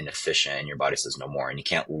become inefficient and your body says no more. And you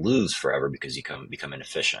can't lose forever because you become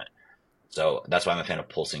inefficient. So that's why I'm a fan of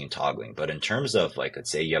pulsing and toggling. But in terms of like,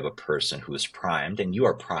 let's say you have a person who is primed and you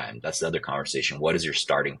are primed. That's the other conversation. What is your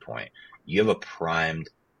starting point? You have a primed,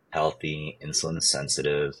 healthy, insulin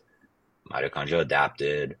sensitive, mitochondrial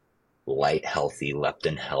adapted, light healthy,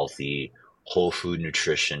 leptin healthy, whole food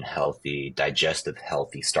nutrition healthy, digestive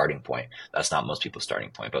healthy starting point. That's not most people's starting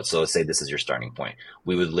point. But so let's say this is your starting point.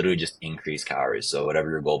 We would literally just increase calories. So whatever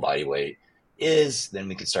your goal body weight is, then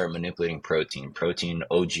we could start manipulating protein. Protein,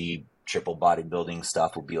 OG, triple bodybuilding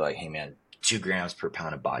stuff will be like, hey man, 2 grams per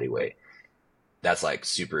pound of body weight. That's like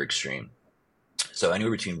super extreme. So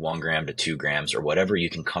anywhere between 1 gram to 2 grams or whatever you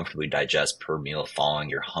can comfortably digest per meal following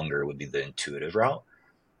your hunger would be the intuitive route.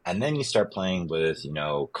 And then you start playing with,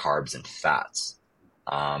 carbs and fats.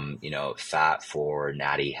 Fat for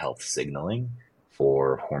natty health signaling,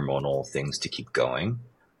 for hormonal things to keep going.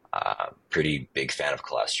 Pretty big fan of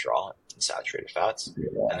cholesterol and saturated fats.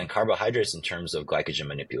 Yeah. And then carbohydrates in terms of glycogen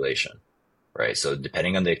manipulation, right? So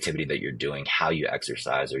depending on the activity that you're doing, how you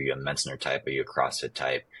exercise, are you a Metzner type, are you a CrossFit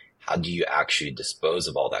type? How do you actually dispose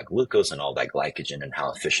of all that glucose and all that glycogen, and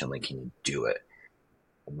how efficiently can you do it?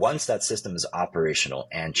 Once that system is operational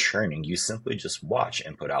and churning, you simply just watch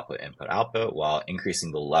input, output, while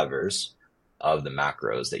increasing the levers of the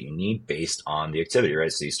macros that you need based on the activity,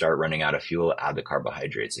 right? So you start running out of fuel, add the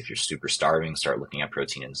carbohydrates. If you're super starving, start looking at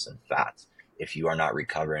proteins and fats. If you are not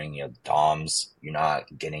recovering, DOMS, you're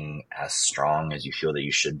not getting as strong as you feel that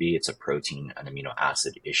you should be, it's a protein and amino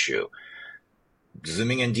acid issue.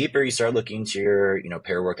 Zooming in deeper, you start looking to your,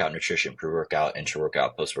 peri-workout nutrition, pre-workout,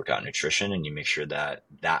 intra-workout, post-workout nutrition, and you make sure that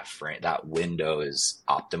that window is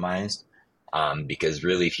optimized. Because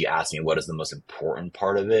really, if you ask me what is the most important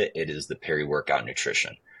part of it, it is the peri-workout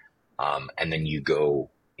nutrition. And then you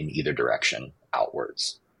go in either direction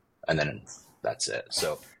outwards, and then that's it.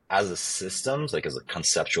 So as a systems, like as a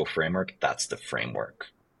conceptual framework, that's the framework.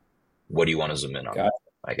 What do you want to zoom in on,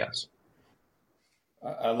 I guess?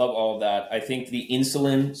 I love all of that. I think the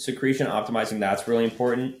insulin secretion, optimizing that's really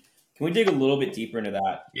important. Can we dig a little bit deeper into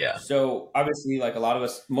that? Yeah. So obviously, like a lot of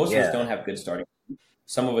us, most of us don't have good starting.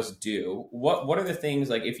 Some of us do. What are the things,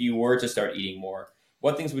 like if you were to start eating more,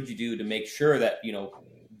 what things would you do to make sure that,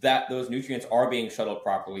 that those nutrients are being shuttled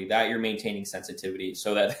properly, that you're maintaining sensitivity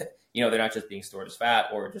so that, they're not just being stored as fat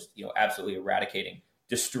or just, absolutely eradicating,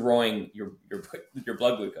 destroying your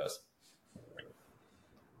blood glucose?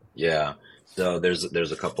 Yeah. So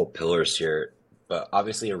there's a couple pillars here, but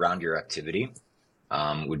obviously around your activity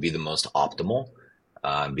would be the most optimal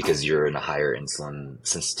because you're in a higher insulin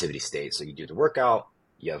sensitivity state. So you do the workout,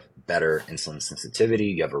 you have better insulin sensitivity,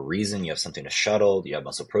 you have a reason, you have something to shuttle, you have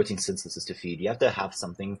muscle protein synthesis to feed. You have to have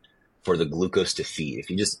something for the glucose to feed. If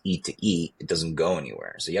you just eat to eat, it doesn't go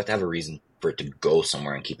anywhere. So you have to have a reason for it to go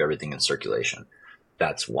somewhere and keep everything in circulation.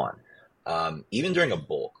 That's one. Even during a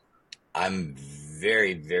bulk, I'm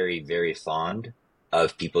very, very, very fond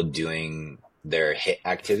of people doing their HIIT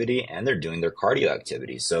activity and they're doing their cardio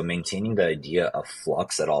activity. So maintaining the idea of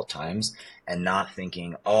flux at all times and not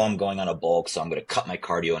thinking, oh, I'm going on a bulk, so I'm going to cut my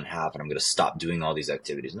cardio in half and I'm going to stop doing all these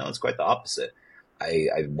activities. No, it's quite the opposite.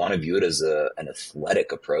 I want to view it as an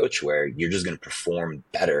athletic approach where you're just going to perform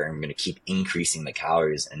better and going to keep increasing the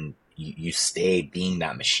calories and you stay being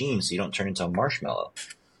that machine so you don't turn into a marshmallow.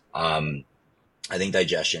 I think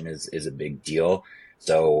digestion is a big deal.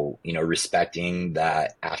 So, respecting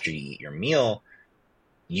that after you eat your meal,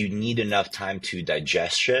 you need enough time to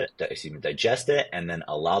digest it and then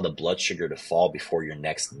allow the blood sugar to fall before your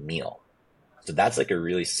next meal. So that's like a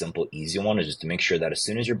really simple, easy one, is just to make sure that as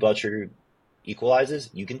soon as your blood sugar equalizes,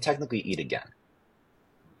 you can technically eat again.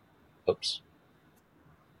 Oops.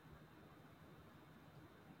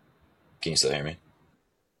 Can you still hear me?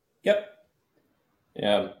 Yep.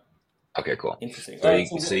 Yeah. Okay, cool. Interesting.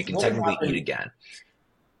 So you can technically eat again.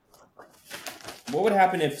 What would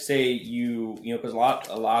happen if, say, because a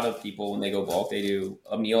lot of people, when they go bulk, they do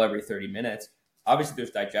a meal every 30 minutes. Obviously,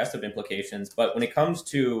 there's digestive implications, but when it comes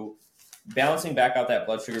to balancing back out that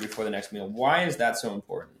blood sugar before the next meal, why is that so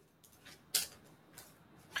important?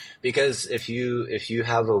 Because if you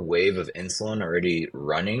have a wave of insulin already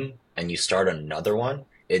running and you start another one,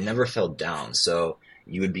 it never fell down. So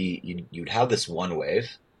you'd have this one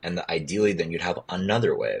wave, and ideally then you'd have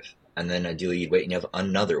another wave, and then ideally you'd wait and you have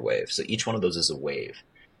another wave. So each one of those is a wave.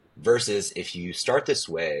 Versus if you start this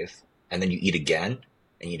wave and then you eat again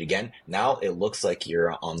and eat again, now it looks like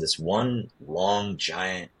you're on this one long,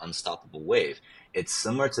 giant, unstoppable wave. It's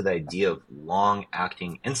similar to the idea of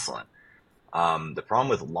long-acting insulin. The problem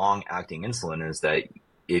with long-acting insulin is that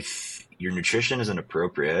if your nutrition isn't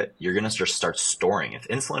appropriate, you're going to just start storing. If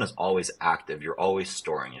insulin is always active, you're always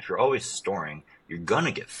storing. If you're always storing, you're going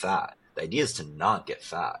to get fat. The idea is to not get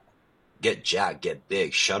fat. Get jacked, get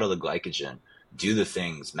big, shuttle the glycogen, do the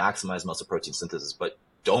things, maximize muscle protein synthesis, but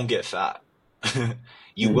don't get fat.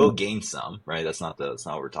 You will gain some, right? That's not what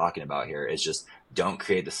we're talking about here. It's just don't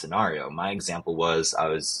create the scenario. My example was I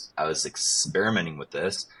was experimenting with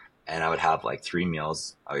this, and I would have like 3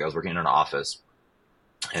 meals. I was working in an office,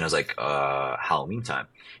 and it was like Halloween time,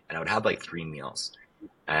 and I would have like 3 meals.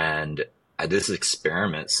 And I did this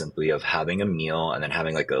experiment simply of having a meal and then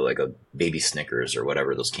having like a baby Snickers or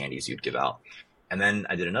whatever those candies you'd give out. And then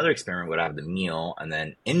I did another experiment where I have the meal, and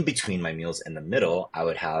then in between my meals in the middle, I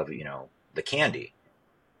would have, the candy.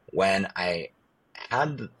 When I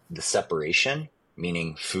had the separation,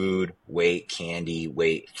 meaning food, weight, candy,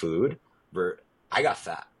 weight, food, I got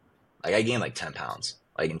fat. Like I gained like 10 pounds,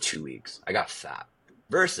 like in 2 weeks. I got fat.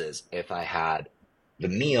 Versus if I had the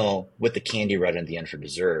meal with the candy right at the end for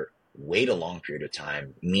dessert, wait a long period of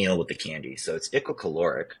time, meal with the candy. So it's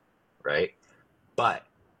equicaloric, right? But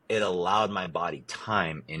it allowed my body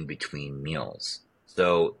time in between meals.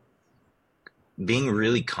 So being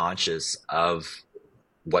really conscious of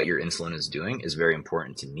what your insulin is doing is very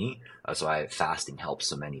important to me. That's why fasting helps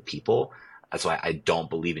so many people. That's why I don't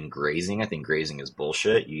believe in grazing. I think grazing is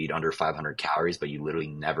bullshit. You eat under 500 calories, but you literally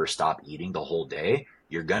never stop eating the whole day.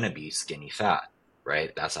 You're going to be skinny fat,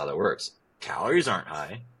 right? That's how that works. Calories aren't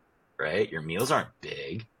high, right? Your meals aren't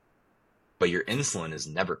big, but your insulin is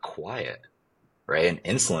never quiet, right? And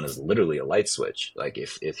insulin is literally a light switch. Like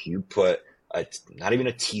if you put not even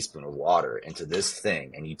a teaspoon of water into this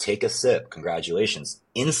thing and you take a sip, congratulations,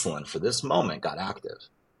 insulin for this moment got active.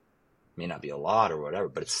 May not be a lot or whatever,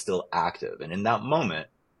 but it's still active. And in that moment,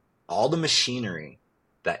 all the machinery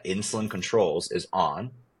that insulin controls is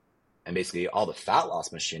on, and basically all the fat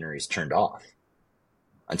loss machinery is turned off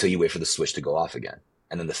until you wait for the switch to go off again.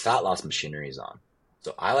 And then the fat loss machinery is on.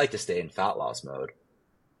 So I like to stay in fat loss mode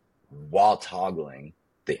while toggling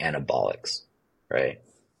the anabolics, right?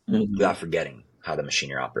 Without forgetting how the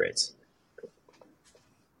machinery operates.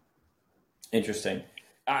 Interesting.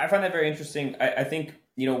 I find that very interesting. I think,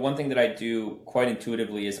 one thing that I do quite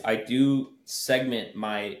intuitively is I do segment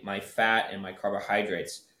my fat and my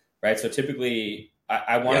carbohydrates, right? So typically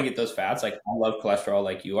I want to get those fats. Like I love cholesterol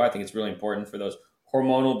like you are. I think it's really important for those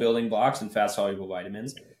hormonal building blocks and fat soluble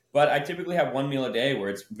vitamins. But I typically have 1 meal a day where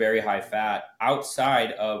it's very high fat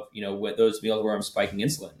outside of, with those meals where I'm spiking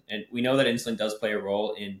insulin. And we know that insulin does play a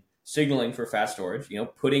role in signaling for fat storage,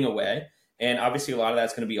 putting away. And obviously a lot of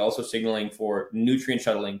that's going to be also signaling for nutrient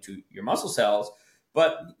shuttling to your muscle cells.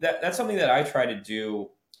 But that's something that I try to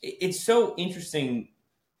do. It's so interesting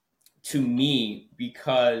to me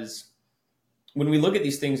because when we look at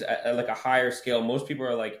these things at like a higher scale, most people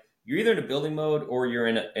are like, you're either in a building mode or you're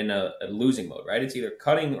in a losing mode, right? It's either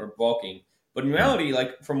cutting or bulking. But in reality,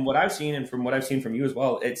 like from what I've seen and from what I've seen from you as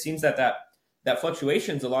well, it seems that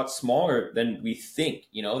fluctuation is a lot smaller than we think,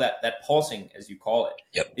 that pulsing, as you call it.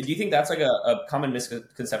 Yep. Do you think that's like a common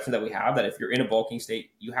misconception that we have, that if you're in a bulking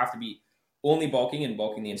state, you have to be only bulking and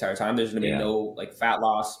bulking the entire time? There's going to be no like fat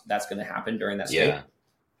loss that's going to happen during that state?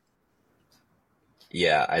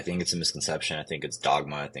 Yeah, I think it's a misconception. I think it's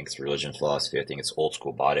dogma. I think it's religion, philosophy. I think it's old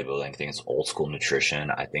school bodybuilding. I think it's old school nutrition.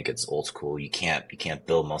 I think it's old school. You can't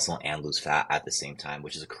build muscle and lose fat at the same time,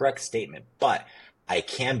 which is a correct statement. But I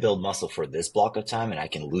can build muscle for this block of time and I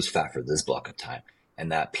can lose fat for this block of time.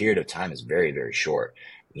 And that period of time is very, very short.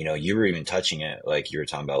 You were even touching it, like you were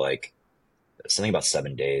talking about like something about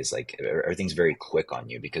 7 days, like everything's very quick on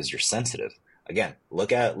you because you're sensitive. Again,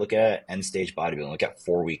 look at end stage bodybuilding, look at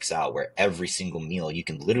 4 weeks out where every single meal you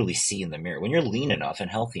can literally see in the mirror. When you're lean enough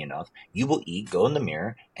and healthy enough, you will eat, go in the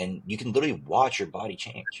mirror, and you can literally watch your body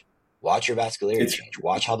change. Watch your vascularity change.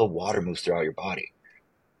 Watch how the water moves throughout your body.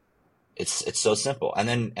 It's so simple. And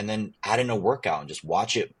then add in a workout and just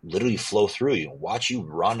watch it literally flow through you. Watch you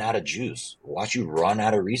run out of juice. Watch you run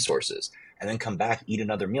out of resources. And then come back, eat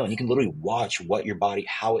another meal. And you can literally watch what your body,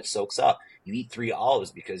 how it soaks up. You eat 3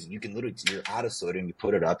 olives because you can literally, you're out of sodium, you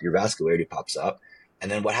put it up, your vascularity pops up. And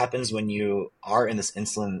then what happens when you are in this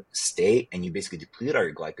insulin state and you basically deplete all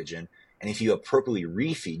your glycogen? And if you appropriately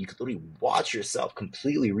refeed, you can literally watch yourself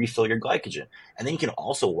completely refill your glycogen. And then you can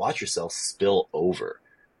also watch yourself spill over.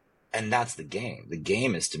 And that's the game. The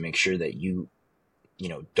game is to make sure that you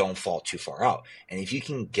don't fall too far out. And if you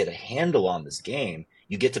can get a handle on this game,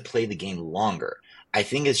 you get to play the game longer. I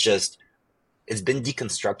think it's been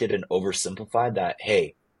deconstructed and oversimplified that,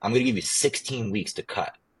 hey, I'm going to give you 16 weeks to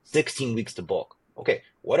cut, 16 weeks to bulk. Okay,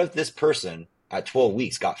 what if this person at 12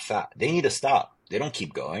 weeks got fat? They need to stop. They don't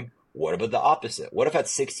keep going. What about the opposite? What if at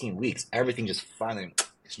 16 weeks, everything just finally,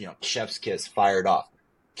 chef's kiss, fired off?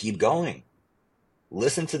 Keep going.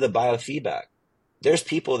 Listen to the biofeedback. There's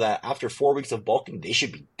people that after 4 weeks of bulking, they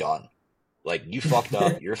should be done. Like, you fucked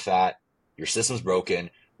up, you're fat, your system's broken,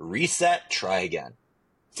 reset, try again.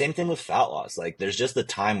 Same thing with fat loss. Like, there's just a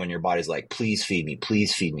time when your body's like, please feed me,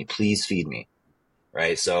 please feed me, please feed me.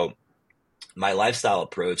 Right? So my lifestyle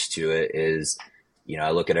approach to it is,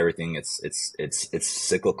 I look at everything. It's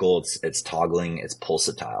cyclical. It's toggling. It's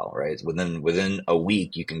pulsatile, right? Within a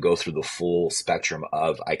week, you can go through the full spectrum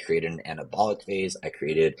of, I created an anabolic phase. I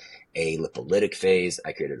created a lipolytic phase.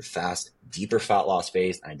 I created a fast, deeper fat loss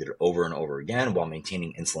phase. And I did it over and over again while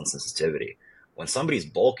maintaining insulin sensitivity. When somebody's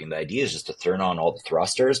bulking, the idea is just to turn on all the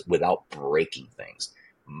thrusters without breaking things.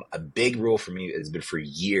 A big rule for me has been for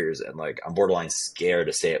years, and like, I'm borderline scared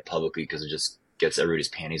to say it publicly because it just gets everybody's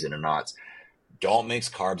panties in a knots. Don't mix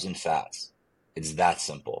carbs and fats. It's that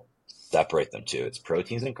simple. Separate them too. It's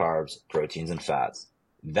proteins and carbs, proteins and fats.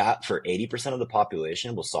 That, for 80% of the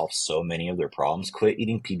population, will solve so many of their problems. Quit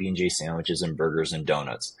eating PB&J sandwiches and burgers and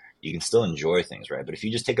donuts. You can still enjoy things, right? But if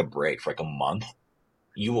you just take a break for like a month,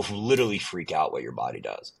 you will literally freak out what your body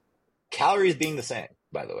does. Calories being the same,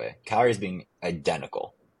 by the way. Calories being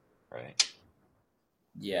identical, right?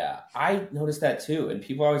 Yeah, I noticed that too. And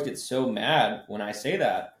people always get so mad when I say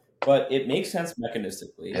that. But it makes sense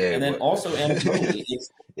mechanistically. And then also anecdotally,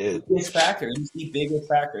 it's the biggest factor. It's the biggest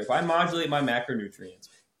factor. If I modulate my macronutrients,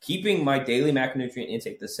 keeping my daily macronutrient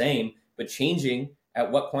intake the same, but changing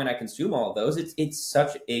at what point I consume all of those, it's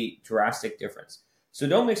such a drastic difference. So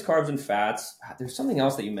don't mix carbs and fats. There's something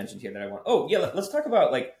else that you mentioned here that I want. Oh, yeah, let's talk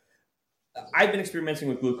about, like, I've been experimenting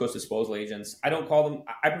with glucose disposal agents. I don't call them,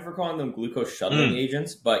 I prefer calling them glucose shuttling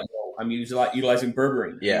agents, but I'm utilizing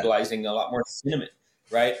berberine, utilizing a lot more cinnamon.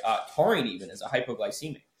 Right? Taurine even is a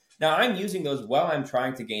hypoglycemic. Now, I'm using those while I'm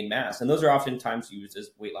trying to gain mass, and those are oftentimes used as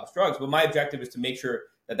weight loss drugs. But my objective is to make sure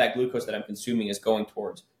that glucose that I'm consuming is going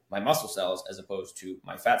towards my muscle cells as opposed to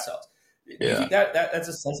my fat cells. Do you think that's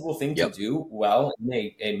a sensible thing to do well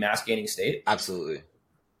in a mass gaining state? Absolutely.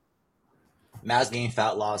 Mass gain,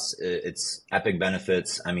 fat loss, it's epic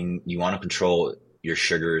benefits. I mean, you want to control your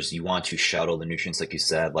sugars, you want to shuttle the nutrients, like you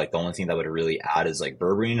said. Like, the only thing that would really add is like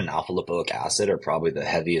berberine and alpha lipoic acid are probably the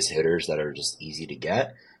heaviest hitters that are just easy to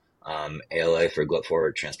get. ALA for gut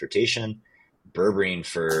forward transportation, berberine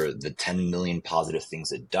for the 10 million positive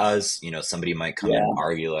things it does. Somebody might come in and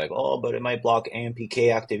argue like, oh, but it might block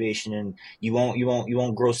AMPK activation and you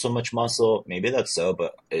won't grow so much muscle. Maybe that's so,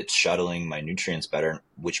 but it's shuttling my nutrients better,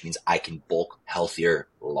 which means I can bulk healthier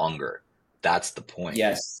longer. That's the point.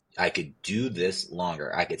 Yes. I could do this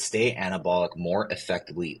longer. I could stay anabolic more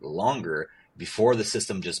effectively longer before the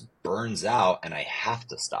system just burns out and I have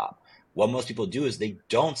to stop. What most people do is they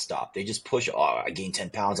don't stop. They just push. Oh, I gained 10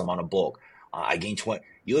 pounds. I'm on a bulk. I gained 20.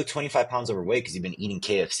 You look 25 pounds overweight because you've been eating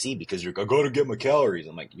KFC because you're like, I got to get my calories.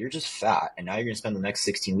 I'm like, you're just fat. And now you're going to spend the next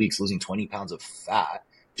 16 weeks losing 20 pounds of fat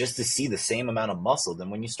just to see the same amount of muscle than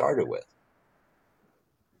when you started with.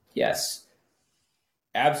 Yes.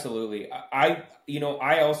 Absolutely. I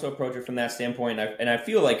also approach it from that standpoint, and I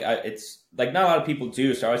feel like it's like not a lot of people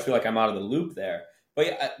do, so I always feel like I'm out of the loop there.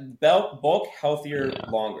 But bulk healthier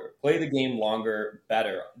longer, play the game longer,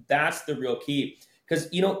 better. That's the real key, because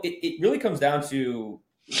it really comes down to,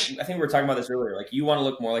 I think we were talking about this earlier. Like, you want to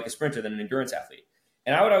look more like a sprinter than an endurance athlete,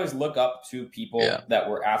 and I would always look up to people that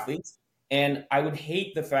were athletes, and I would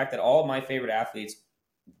hate the fact that all of my favorite athletes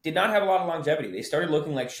did not have a lot of longevity. They started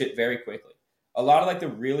looking like shit very quickly. A lot of like the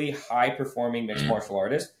really high performing mixed martial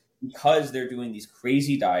artists, because they're doing these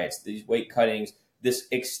crazy diets, these weight cuttings, this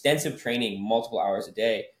extensive training, multiple hours a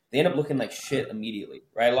day, they end up looking like shit immediately,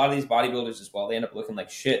 right? A lot of these bodybuilders as well, they end up looking like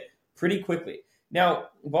shit pretty quickly. Now,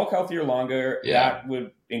 bulk healthier longer, that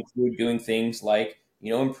would include doing things like,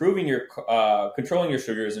 improving your, controlling your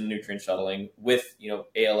sugars and nutrient shuttling with,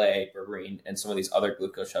 ALA, berberine, and some of these other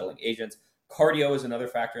glucose shuttling agents. Cardio is another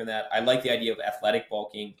factor in that. I like the idea of athletic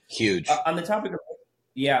bulking. Huge. On the topic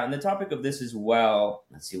of this as well,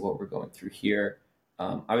 let's see what we're going through here.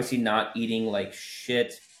 Obviously not eating like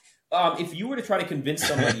shit. If you were to try to convince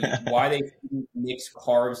somebody why they shouldn't mix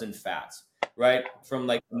carbs and fats, right? From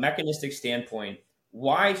like a mechanistic standpoint,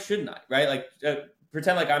 why shouldn't I, right? Like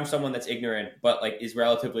pretend like I'm someone that's ignorant, but like is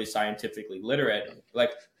relatively scientifically literate.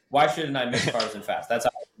 Like, why shouldn't I mix carbs and fats? That's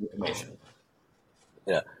information.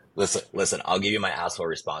 Yeah. Listen, I'll give you my asshole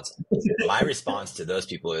response. My response to those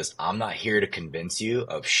people is, I'm not here to convince you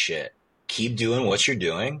of shit. Keep doing what you're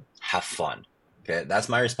doing. Have fun. Okay. That's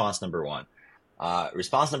my response number one.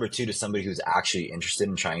 Response number two, to somebody who's actually interested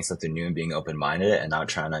in trying something new and being open-minded and not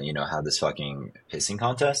trying to, have this fucking pissing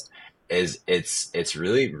contest, is it's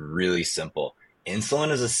really, really simple.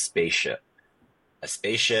 Insulin is a spaceship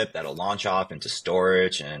that'll launch off into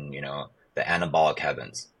storage and, the anabolic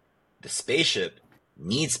heavens. The spaceship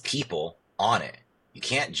needs people on it. You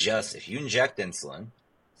can't just, if you inject insulin,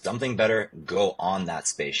 something better go on that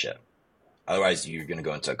spaceship. Otherwise, you're going to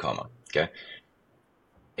go into a coma. Okay.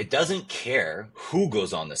 It doesn't care who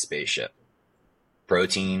goes on the spaceship.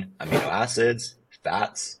 Protein, amino acids,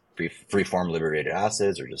 fats, free-form liberated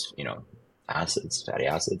acids, or just, acids, fatty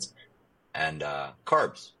acids, and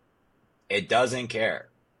carbs. It doesn't care.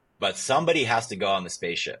 But somebody has to go on the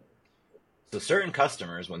spaceship. So certain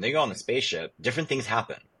customers, when they go on the spaceship, different things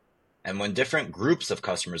happen. And when different groups of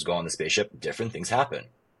customers go on the spaceship, different things happen.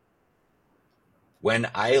 When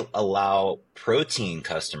I allow protein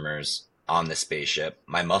customers on the spaceship,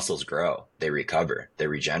 my muscles grow, they recover, they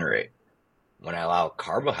regenerate. When I allow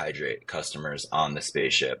carbohydrate customers on the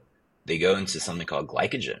spaceship, they go into something called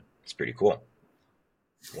glycogen. It's pretty cool.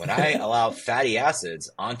 When I allow fatty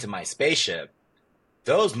acids onto my spaceship,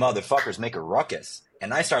 those motherfuckers make a ruckus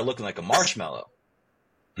and I start looking like a marshmallow.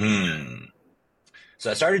 So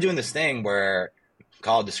I started doing this thing where,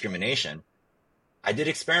 called discrimination. I did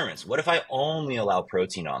experiments. What if I only allow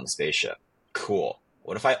protein on the spaceship? Cool.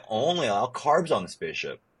 What if I only allow carbs on the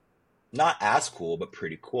spaceship? Not as cool, but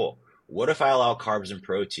pretty cool. What if I allow carbs and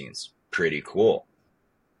proteins? Pretty cool.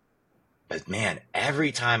 But man,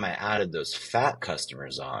 every time I added those fat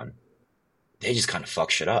customers on, they just kind of fuck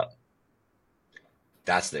shit up.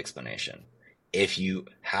 That's the explanation. If you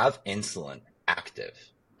have insulin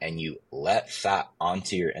active and you let fat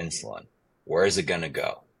onto your insulin, where is it going to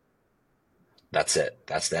go? That's it.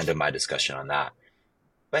 That's the end of my discussion on that.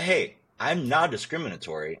 But hey, I'm not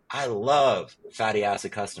discriminatory. I love fatty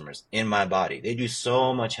acid customers in my body. They do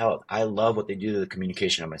so much health. I love what they do to the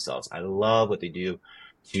communication of my cells. I love what they do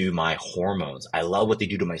to my hormones. I love what they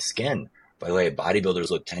do to my skin. By the way,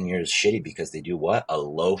 bodybuilders look 10 years shitty because they do what? A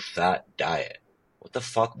low-fat diet. What the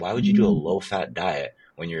fuck? Why would you do a low-fat diet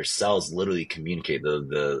when your cells literally communicate?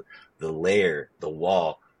 The layer, the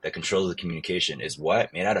wall that controls the communication is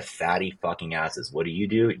what? Made out of fatty fucking acids. What do?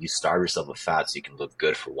 You starve yourself of fat so you can look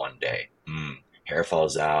good for one day. Hair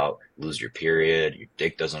falls out, lose your period, your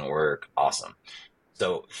dick doesn't work. Awesome.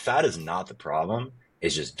 So fat is not the problem.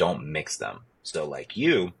 It's just don't mix them. So like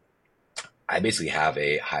you, I basically have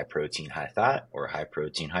a high protein, high fat, or high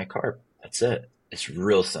protein, high carb. That's it. It's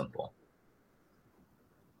real simple.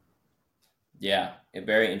 Yeah,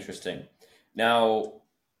 very interesting. Now,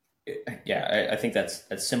 yeah, I think that's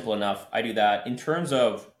simple enough. I do that. In terms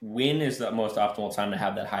of when is the most optimal time to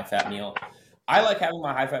have that high fat meal, I like having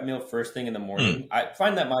my high fat meal first thing in the morning. I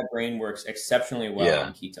find that my brain works exceptionally well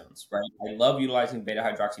on ketones, right? I love utilizing beta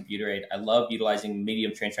hydroxybutyrate. I love utilizing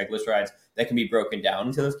medium chain triglycerides that can be broken down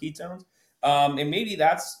into those ketones. And maybe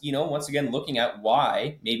that's, once again, looking at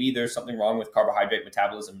why maybe there's something wrong with carbohydrate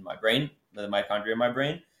metabolism in my brain, the mitochondria in my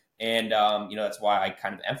brain. And, that's why I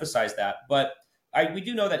kind of emphasize that. But we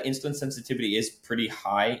do know that insulin sensitivity is pretty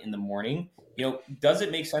high in the morning. Does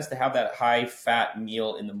it make sense to have that high fat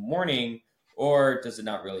meal in the morning, or does it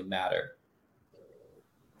not really matter?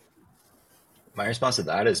 My response to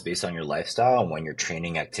that is based on your lifestyle and when your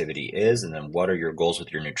training activity is, and then what are your goals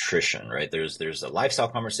with your nutrition, right? There's a lifestyle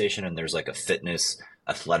conversation and there's like a fitness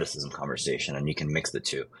athleticism conversation, and you can mix the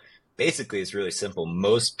two. Basically, it's really simple.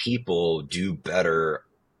 Most people do better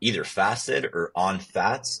either fasted or on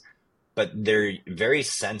fats, but they're very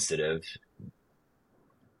sensitive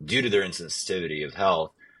due to their insensitivity of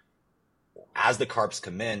health. As the carbs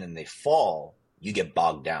come in and they fall, you get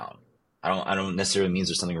bogged down. I don't necessarily mean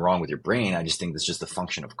there's something wrong with your brain. I just think it's just a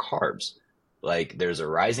function of carbs. Like there's a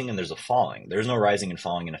rising and there's a falling. There's no rising and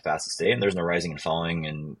falling in a fasted state, and there's no rising and falling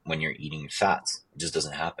in when you're eating fats. It just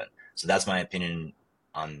doesn't happen. So that's my opinion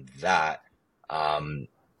on that.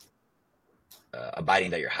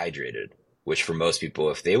 Abiding that you're hydrated, which for most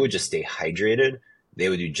people, if they would just stay hydrated, they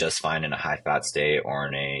would do just fine in a high fat state or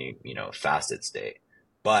in a, fasted state.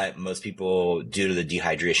 But most people, due to the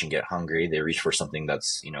dehydration, get hungry. They reach for something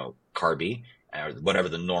that's, carby or whatever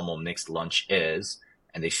the normal mixed lunch is.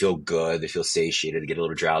 and they feel good, they feel satiated, they get a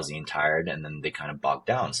little drowsy and tired, and then they kind of bog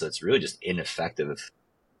down. So it's really just ineffective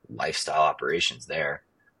lifestyle operations there.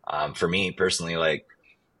 For me personally, like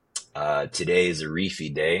today is a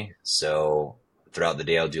refeed day, so throughout the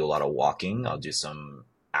day I'll do a lot of walking. I'll do some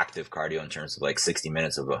active cardio in terms of like 60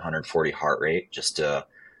 minutes of 140 heart rate just to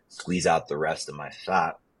squeeze out the rest of my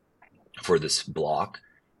fat for this block.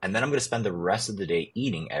 And then I'm going to spend the rest of the day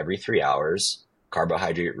eating every 3 hours,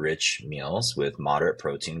 carbohydrate rich meals with moderate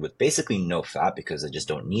protein with basically no fat because I just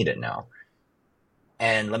don't need it now.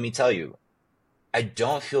 And let me tell you, I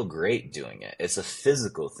don't feel great doing it. It's a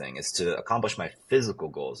physical thing. It's to accomplish my physical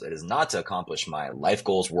goals. It is not to accomplish my life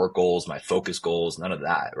goals, work goals, my focus goals, none of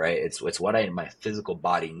that, right? It's what my physical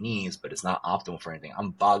body needs, but it's not optimal for anything. I'm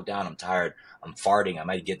bogged down. I'm tired. I'm farting. I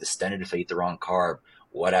might get distended if I eat the wrong carb,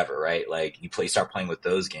 whatever, right? Like start playing with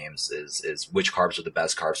those games is which carbs are the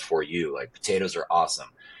best carbs for you. Like potatoes are awesome.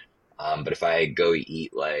 But if I go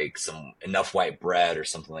eat like enough white bread or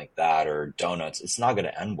something like that, or donuts, it's not going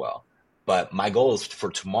to end well. But my goal is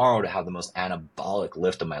for tomorrow to have the most anabolic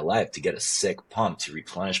lift of my life, to get a sick pump, to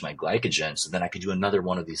replenish my glycogen, so then I can do another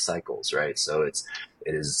one of these cycles, right? So it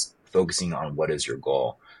is focusing on what is your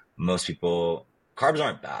goal. Most people, carbs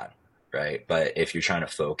aren't bad, right? But if you're trying to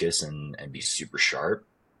focus and be super sharp,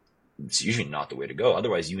 it's usually not the way to go.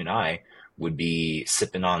 Otherwise, you and I would be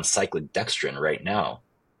sipping on cyclic dextrin right now.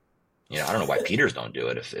 You know, I don't know why Peters don't do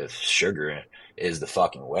it. If sugar is the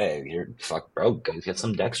fucking way, you're bro, go get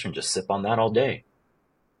some Dexter and just sip on that all day.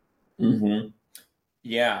 Mm-hmm.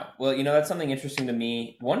 Yeah. Well, that's something interesting to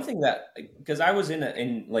me. One thing that, because I was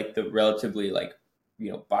in like the relatively like,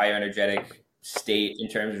 bioenergetic state in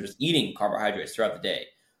terms of just eating carbohydrates throughout the day,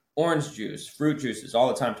 orange juice, fruit juices all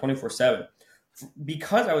the time, 24/7.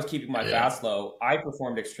 Because I was keeping my fats low, I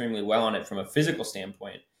performed extremely well on it from a physical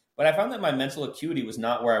standpoint. But I found that my mental acuity was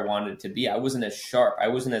not where I wanted it to be. I wasn't as sharp. I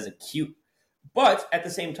wasn't as acute. But at the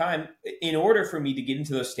same time, in order for me to get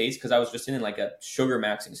into those states, because I was just in like a sugar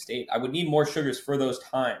maxing state, I would need more sugars for those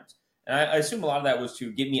times. And I assume a lot of that was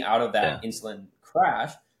to get me out of that insulin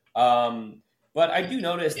crash. But I do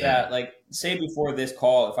notice that, like, say before this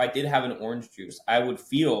call, if I did have an orange juice, I would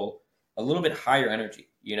feel a little bit higher energy,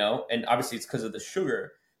 and obviously it's because of the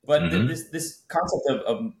sugar. But this concept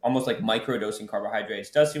of almost like microdosing carbohydrates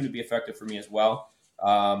does seem to be effective for me as well.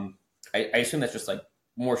 I assume that's just like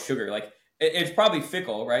more sugar. Like it's probably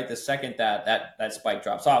fickle, right? The second that spike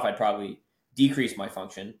drops off, I'd probably decrease my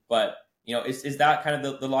function. But is that kind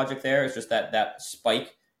of the logic there? It's just that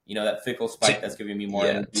spike, that fickle spike that's giving me more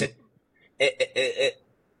energy.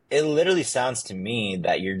 It literally sounds to me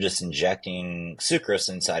that you're just injecting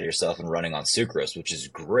sucrose inside yourself and running on sucrose, which is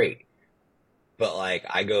great. But like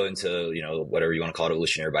I go into, whatever you want to call it,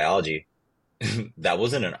 evolutionary biology, that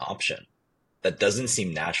wasn't an option. That doesn't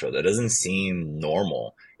seem natural. That doesn't seem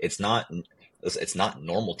normal. It's not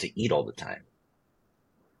normal to eat all the time.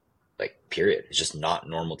 Like, period. It's just not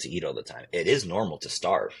normal to eat all the time. It is normal to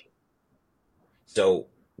starve. So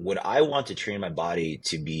would I want to train my body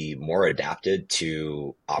to be more adapted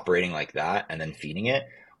to operating like that and then feeding it?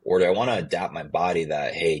 Or do I want to adapt my body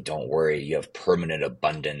that, hey, don't worry, you have permanent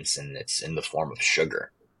abundance and it's in the form of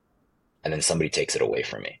sugar. And then somebody takes it away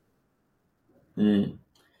from me. Mm.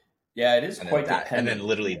 Yeah, it is quite dependent. And then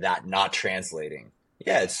literally that not translating.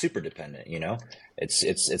 Yeah, it's super dependent,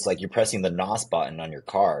 It's like you're pressing the NOS button on your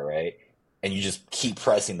car, right? And you just keep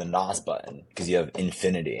pressing the NOS button because you have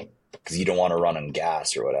infinity, because you don't want to run on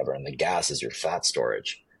gas or whatever. And the gas is your fat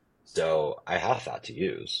storage. So I have fat to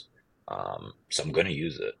use. So I'm going to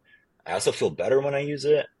use it. I also feel better when I use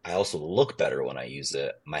it. I also look better when I use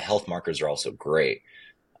it. My health markers are also great.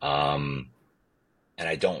 And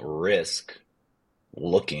I don't risk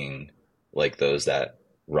looking like those that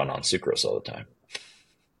run on sucrose all the time.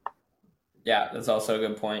 Yeah, that's also a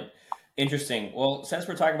good point. Interesting. Well, since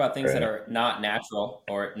we're talking about things that are not natural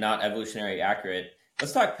or not evolutionary accurate,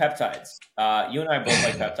 let's talk peptides. You and I both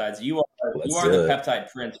like peptides. You are the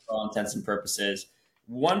peptide prince for all intents and purposes.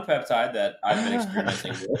 One peptide that I've been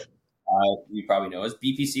experimenting with, you probably know, is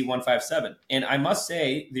BPC 157. And I must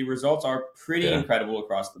say, the results are pretty incredible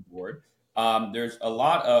across the board. There's a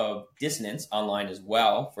lot of dissonance online as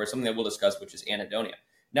well for something that we'll discuss, which is anhedonia.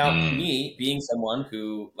 Now, me being someone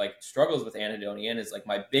who like struggles with anhedonia and is like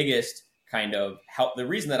my biggest kind of help, the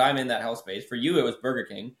reason that I'm in that health space, for you, it was Burger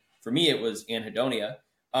King. For me, it was anhedonia.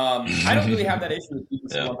 I don't really have that issue with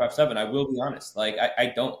BPC 157. I will be honest. Like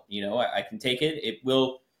I don't, I can take it. It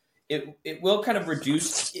will kind of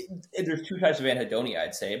reduce. There's two types of anhedonia,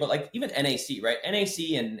 I'd say, but like even NAC, right?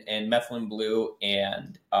 NAC and methylene blue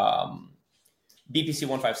and BPC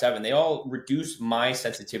 157, they all reduce my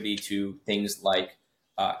sensitivity to things like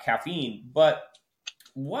caffeine. But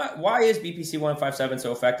Why is BPC 157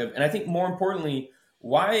 so effective? And I think more importantly,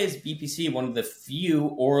 why is BPC one of the few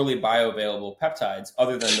orally bioavailable peptides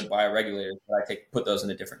other than the bioregulators that put those in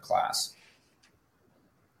a different class?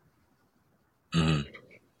 Mhm.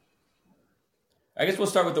 I guess we'll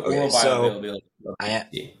start with the Okay, oral so bioavailability of I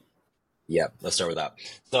BPC. yeah, let's start with that.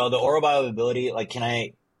 So the oral bioavailability, like, can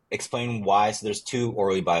I explain why? So there's two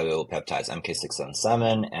orally bioavailable peptides,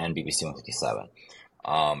 MK677 and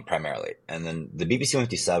BPC157, primarily. And then the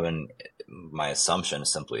BPC157, my assumption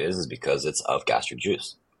simply is because it's of gastric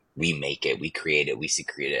juice. We make it, we create it, we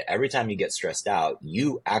secrete it. Every time you get stressed out,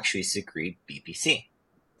 you actually secrete BPC.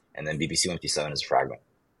 And then BPC157 is a fragment.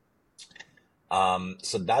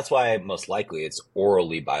 So that's why most likely it's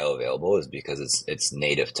orally bioavailable, is because it's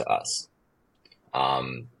native to us,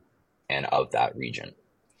 and of that region.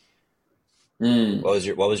 Mm.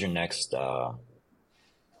 What was your next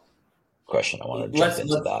question? I want to jump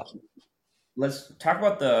into that. Let's talk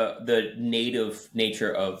about the native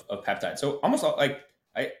nature of peptides. So almost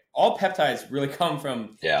all peptides really come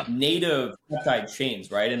from Yeah. native peptide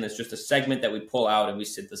chains, right? And it's just a segment that we pull out and we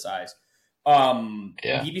synthesize.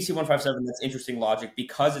 Yeah. BPC 157, that's interesting logic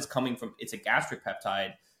because it's a gastric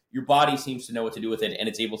peptide. Your body seems to know what to do with it, and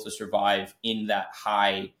it's able to survive in that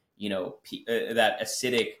high, that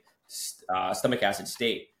acidic stomach acid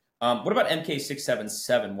state. What about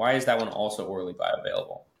MK677? Why is that one also orally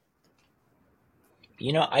bioavailable?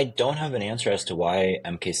 I don't have an answer as to why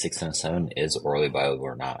MK677 is orally bioavailable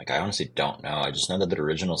or not. Like, I honestly don't know. I just know that the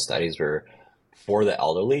original studies were for the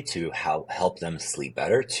elderly to help them sleep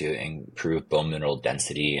better, to improve bone mineral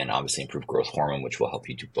density, and obviously improve growth hormone, which will help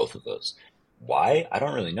you do both of those. Why? I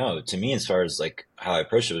don't really know. To me, as far as like how I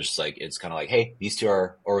approached it, was just like, it's kind of like, hey, these two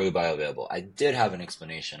are orally bioavailable. I did have an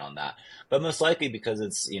explanation on that, but most likely because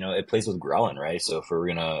it's, it plays with ghrelin, right? So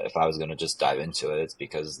if I was gonna just dive into it, it's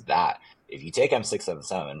because that if you take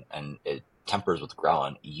M677 and it tempers with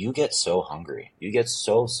ghrelin, you get so hungry. You get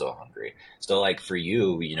so hungry. So like for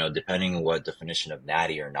you, depending on what definition of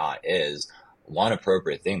natty or not is, one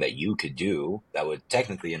appropriate thing that you could do that would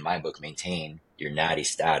technically, in my book, maintain your natty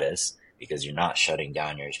status, because you're not shutting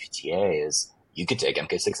down your HPTA, is you could take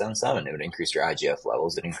MK677. It would increase your IGF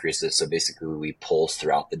levels. It increases. So basically we pulse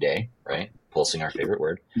throughout the day, right? Pulsing, our favorite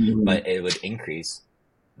word, but it would increase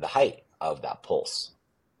the height of that pulse.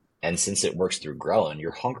 And since it works through ghrelin,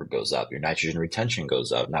 your hunger goes up, your nitrogen retention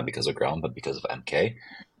goes up, not because of ghrelin, but because of MK.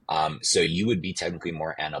 So you would be technically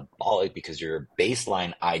more anabolic because your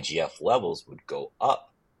baseline IGF levels would go up.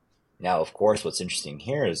 Now, of course, what's interesting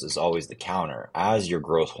here is always the counter. As your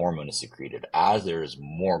growth hormone is secreted, as there is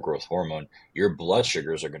more growth hormone, your blood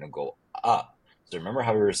sugars are going to go up. So remember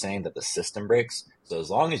how we were saying that the system breaks? So as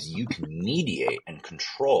long as you can mediate and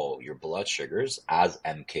control your blood sugars as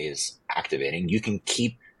MK is activating, you can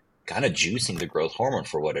keep kind of juicing the growth hormone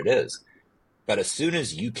for what it is. But as soon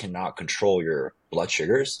as you cannot control your blood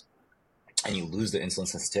sugars and you lose the insulin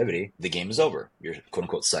sensitivity, the game is over. Your quote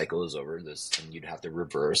unquote cycle is over. And you'd have to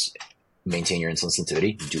reverse, maintain your insulin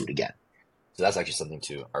sensitivity, do it again. So that's actually something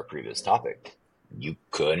to our previous topic. You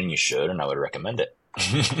could and you should, and I would recommend it.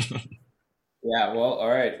 Yeah, well, all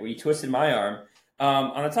right. Well, you twisted my arm.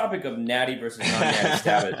 On the topic of natty versus non-natty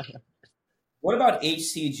status, what about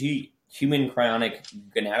HCG, human chorionic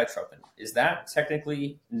gonadotropin? Is that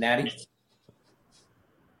technically natty?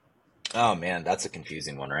 Oh man, that's a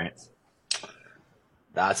confusing one, right?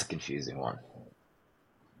 That's a confusing one.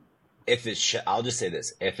 I'll just say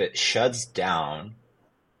this: if it shuts down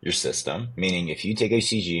your system, meaning if you take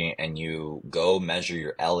HCG and you go measure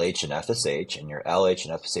your LH and FSH, and your LH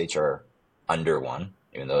and FSH are under 1,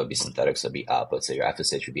 even though it'd be synthetic, so it'd be up. Let's say your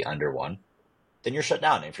FSH would be under 1, then you're shut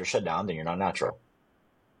down. And if you're shut down, then you're not natural.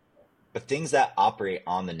 But things that operate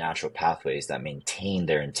on the natural pathways that maintain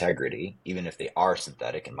their integrity, even if they are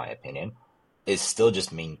synthetic, in my opinion, is still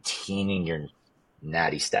just maintaining your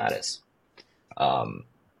natty status.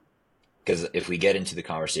 Because if we get into the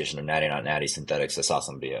conversation of natty, not natty synthetics, I saw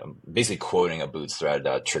somebody basically quoting a Boots thread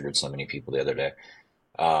that triggered so many people the other day.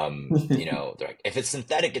 They're like, if it's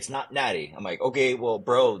synthetic, it's not natty. I'm like, okay, well,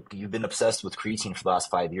 bro, you've been obsessed with creatine for the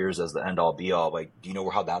last 5 years as the end all be all. Like, do you know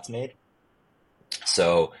how that's made?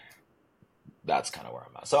 So that's kind of where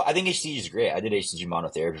I'm at. So I think HCG is great. I did HCG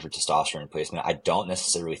monotherapy for testosterone replacement. I don't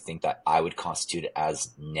necessarily think that I would constitute it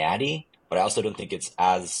as natty, but I also don't think it's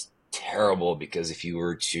as terrible, because if you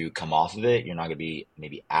were to come off of it, you're not going to be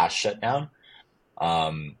maybe as shut down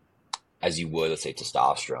as you would, let's say,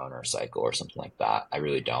 testosterone or cycle or something like that. I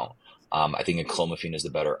really don't. I think clomiphene is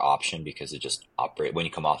the better option because it just operates when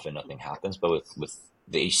you come off it, nothing happens. But with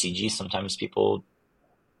the HCG, sometimes people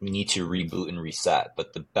need to reboot and reset,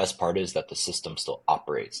 but the best part is that the system still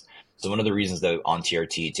operates. So one of the reasons that on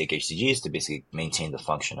TRT you take HCG is to basically maintain the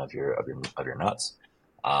function of your nuts.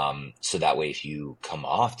 So that way, if you come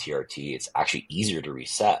off TRT, it's actually easier to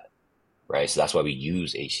reset, right? So that's why we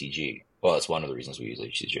use HCG. Well, that's one of the reasons we use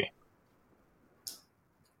HCG.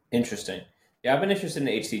 Interesting. Yeah, I've been interested in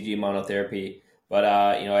HCG monotherapy, but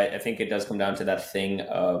I think it does come down to that thing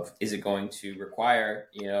of, is it going to require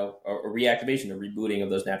a reactivation, a rebooting of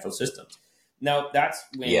those natural systems? Now that's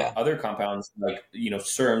when Yeah. other compounds like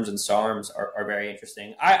SERMs and SARMs are very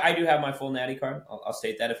interesting. I do have my full natty card. I'll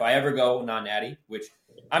state that if I ever go non-natty, which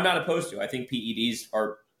I'm not opposed to. I think PEDs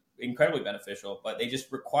are incredibly beneficial, but they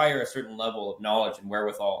just require a certain level of knowledge and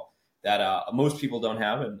wherewithal that most people don't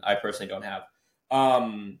have, and I personally don't have.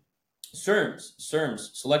 Um,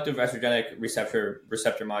 SERMs, selective estrogenic receptor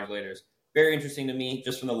modulators. Very interesting to me,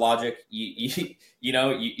 just from the logic.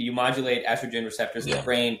 You modulate estrogen receptors in the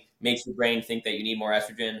brain, makes the brain think that you need more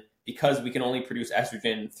estrogen because we can only produce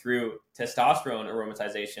estrogen through testosterone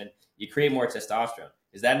aromatization. You create more testosterone.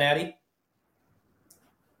 Is that natty?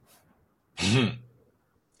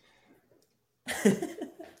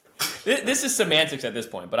 This is semantics at this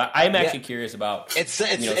point, but I'm actually curious about it's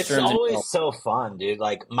always so fun, dude.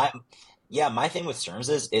 Like my thing with SERMs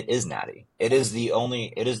is it is natty. It is the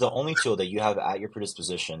only tool that you have at your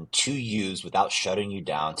predisposition to use without shutting you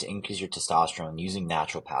down to increase your testosterone using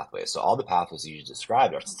natural pathways. So all the pathways you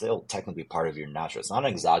described are still technically part of your natural. It's not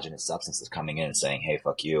an exogenous substance that's coming in and saying, "Hey,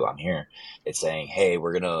 fuck you, I'm here." It's saying, "Hey,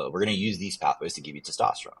 we're gonna use these pathways to give you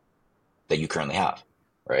testosterone that you currently have,"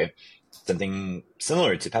 right? Something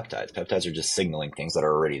similar to peptides. Peptides are just signaling things that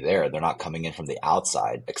are already there. They're not coming in from the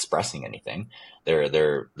outside expressing anything.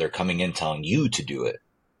 They're coming in telling you to do it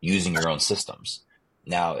using your own systems.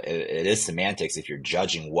 Now, it is semantics if you're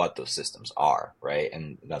judging what those systems are, right?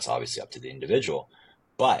 And that's obviously up to the individual.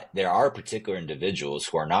 But there are particular individuals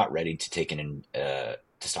who are not ready to take an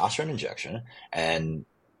testosterone injection,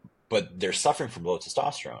 but they're suffering from low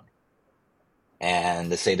testosterone,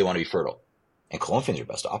 and they say they want to be fertile. And clomiphene is your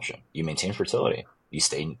best option. You maintain fertility.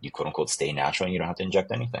 You quote unquote stay natural, and you don't have to inject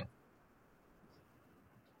anything.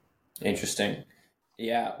 Interesting.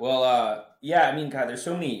 Yeah. Well, yeah, I mean, God, there's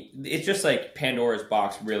so many. It's just like Pandora's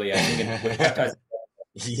box, really. I think with peptides.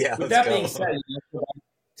 Yeah. With that being said,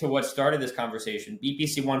 to what started this conversation,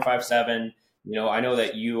 BPC 157. I know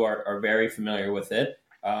that you are very familiar with it.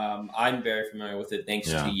 I'm very familiar with it thanks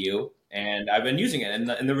to you. And I've been using it,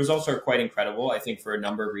 and the results are quite incredible, I think, for a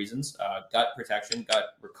number of reasons. Gut protection,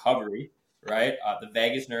 gut recovery, right? The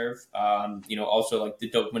vagus nerve, also like the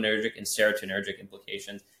dopaminergic and serotonergic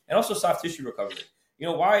implications, and also soft tissue recovery.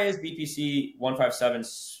 Why is BPC 157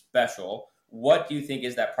 special? What do you think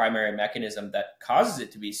is that primary mechanism that causes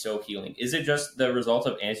it to be so healing? Is it just the result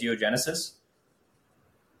of angiogenesis?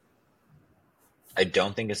 I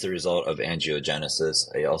don't think it's the result of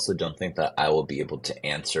angiogenesis. I also don't think that I will be able to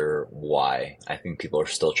answer why. I think people are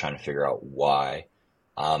still trying to figure out why,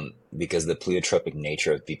 because the pleiotropic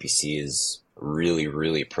nature of BPC is really,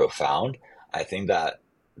 really profound. I think that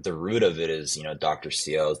the root of it is, Dr.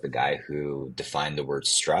 Seale is the guy who defined the word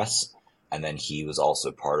stress. And then he was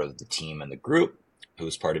also part of the team and the group who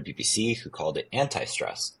was part of BPC who called it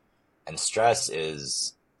anti-stress. And stress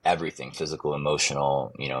is everything: physical,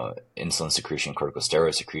 emotional, insulin secretion,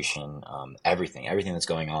 corticosteroid secretion, everything that's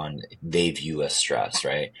going on, they view as stress,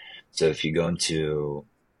 right? So if you go into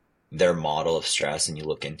their model of stress and you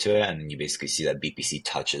look into it and you basically see that BPC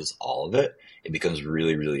touches all of it, it becomes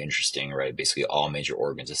really, really interesting, right? Basically all major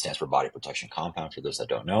organs. It stands for body protection compound for those that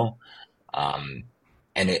don't know.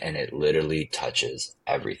 And it literally touches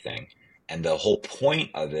everything. And the whole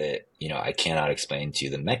point of it, I cannot explain to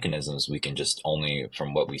you the mechanisms. We can just only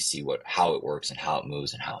from what we see, how it works and how it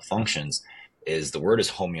moves and how it functions, is the word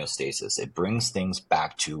is homeostasis. It brings things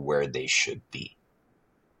back to where they should be,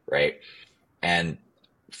 right? And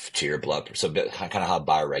to your blood. So kind of how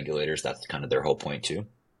bioregulators, that's kind of their whole point too.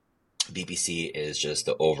 BPC is just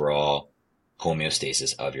the overall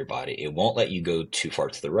homeostasis of your body. It won't let you go too far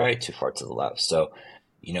to the right, too far to the left. So,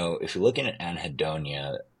 if you're looking at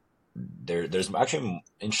anhedonia, there's actually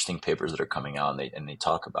interesting papers that are coming out and they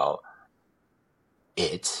talk about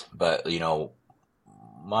it. But,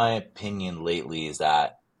 my opinion lately is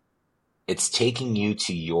that it's taking you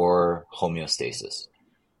to your homeostasis.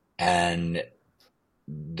 And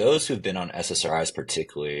those who've been on SSRIs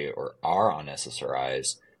particularly, or are on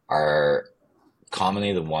SSRIs, are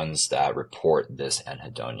commonly the ones that report this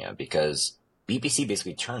anhedonia, because BPC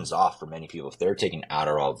basically turns off for many people. If they're taking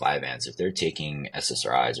Adderall, Vyvanse, if they're taking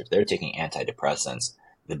SSRIs, if they're taking antidepressants,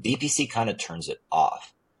 the BPC kind of turns it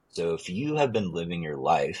off. So if you have been living your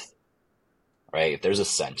life right? If there's a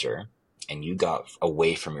center and you got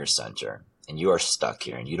away from your center and you are stuck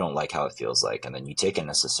here and you don't like how it feels like, and then you take an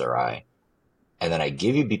SSRI and then I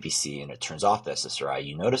give you BPC and it turns off the SSRI,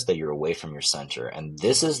 you notice that you're away from your center. And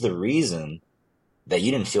this is the reason that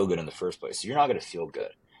you didn't feel good in the first place. So you're not going to feel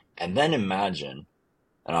good. And then imagine,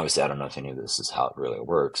 and obviously I don't know if any of this is how it really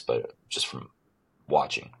works, but just from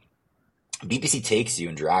watching, BPC takes you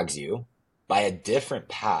and drags you by a different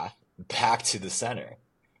path back to the center.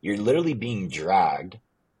 You're literally being dragged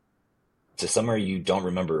to somewhere you don't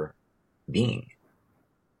remember being.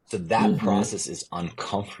 So that process is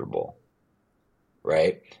uncomfortable,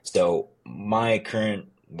 right? So my current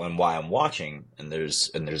why I'm watching, and there's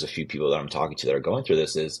a few people that I'm talking to that are going through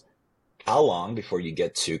this, is how long before you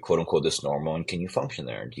get to quote unquote this normal, and can you function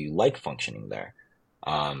there? Do you like functioning there?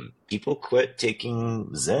 People quit taking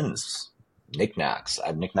Zins, knickknacks. I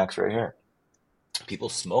have knickknacks right here. People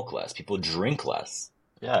smoke less. People drink less.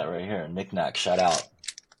 Yeah, right here. Knickknack. Shout out.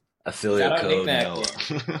 Affiliate Shout out code Knickknack,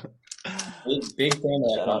 Noah. big fan of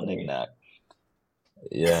that Shout out company. Knickknack.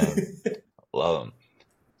 Yeah, love them.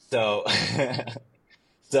 So,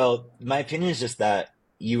 so my opinion is just that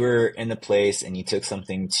you were in a place and you took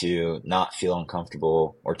something to not feel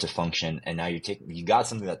uncomfortable or to function, and now you got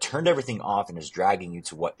something that turned everything off and is dragging you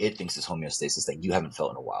to what it thinks is homeostasis that you haven't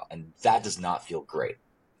felt in a while, and that does not feel great.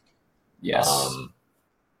 Yes.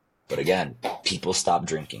 But again, people stop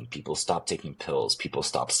drinking, people stop taking pills, people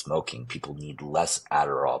stop smoking, people need less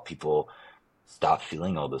Adderall, people stop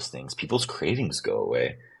feeling all those things, people's cravings go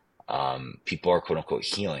away. People are quote unquote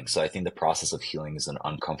healing. So I think the process of healing is an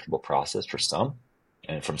uncomfortable process for some,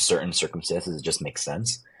 and from certain circumstances, it just makes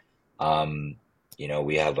sense.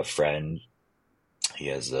 We have a friend, he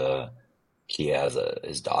has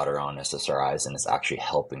his daughter on SSRIs, and it's actually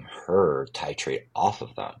helping her titrate off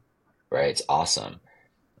of them, right? It's awesome.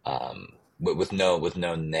 But with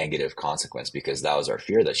no negative consequence, because that was our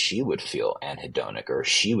fear, that she would feel anhedonic or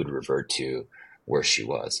she would revert to where she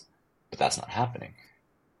was, but that's not happening.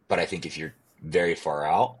 But I think if you're very far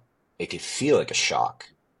out, it could feel like a shock.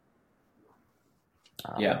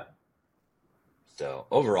 Yeah. So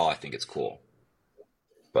overall, I think it's cool.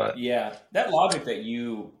 But Yeah, that logic that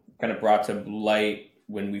you kind of brought to light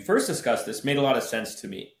when we first discussed this made a lot of sense to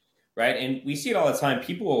me, right? And we see it all the time.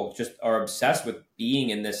 People just are obsessed with being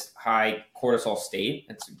in this high cortisol state.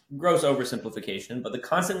 It's a gross oversimplification, but the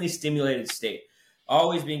constantly stimulated state,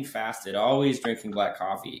 always being fasted, always drinking black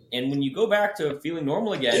coffee. And when you go back to feeling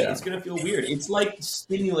normal again, it's going to feel weird. It's like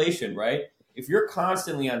stimulation, right? If you're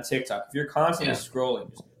constantly on TikTok, if you're constantly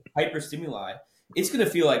scrolling, just hyper stimuli, it's going to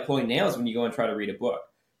feel like pulling nails when you go and try to read a book.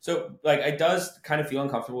 So, like, it does kind of feel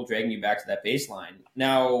uncomfortable dragging you back to that baseline.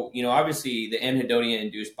 Now, obviously, the anhedonia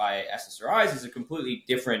induced by SSRIs is a completely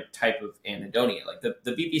different type of anhedonia. Like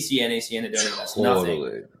the BPC, NAC anhedonia, that's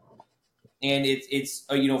nothing. And it's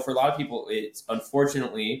for a lot of people, it's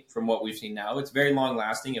unfortunately, from what we've seen now, it's very long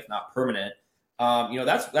lasting, if not permanent.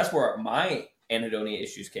 That's where my anhedonia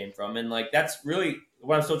issues came from, and like that's really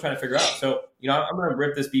what I'm still trying to figure out. So, I'm going to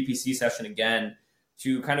rip this BPC session again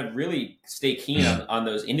to kind of really stay keen on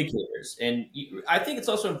those indicators. And I think it's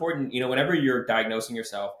also important, whenever you're diagnosing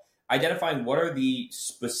yourself, identifying what are the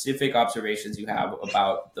specific observations you have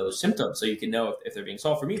about those symptoms so you can know if they're being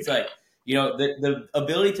solved. For me, it's like, the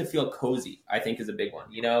ability to feel cozy, I think, is a big one.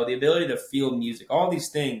 The ability to feel music, all these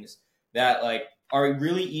things that like are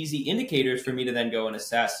really easy indicators for me to then go and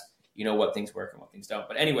assess, what things work and what things don't.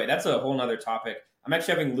 But anyway, that's a whole nother topic. I'm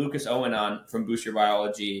actually having Lucas Owen on from Boost Your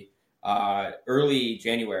Biology early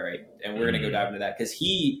January, and we're going to go dive into that because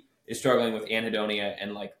he is struggling with anhedonia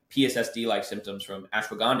and like PSSD like symptoms from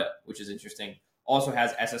ashwagandha, which is interesting. Also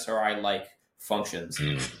has SSRI like functions.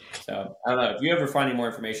 So I don't know if you ever find any more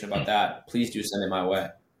information about that, please do send it my way.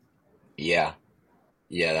 Yeah,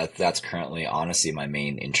 that's currently honestly my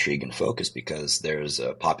main intrigue and focus, because there's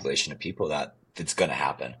a population of people that it's going to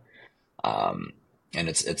happen, and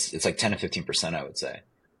it's like 10 to 15%, I would say.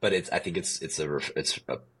 But I think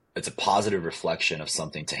it's a positive reflection of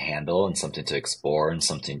something to handle and something to explore and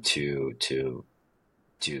something to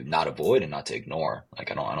not avoid and not to ignore.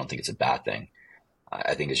 Like I don't think it's a bad thing.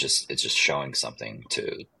 I think it's just showing something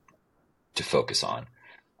to focus on.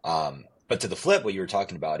 But to the flip, what you were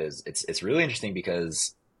talking about is it's really interesting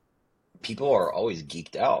because people are always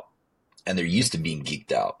geeked out, and they're used to being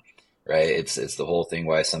geeked out, right? It's the whole thing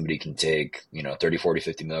why somebody can take 30, 40,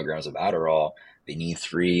 50 milligrams of Adderall. They need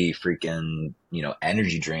 3 freaking,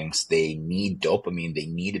 energy drinks. They need dopamine. They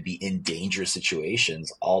need to be in dangerous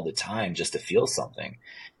situations all the time just to feel something.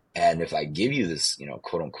 And if I give you this,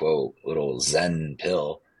 quote unquote, little Zen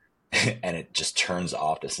pill and it just turns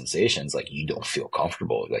off the sensations, like you don't feel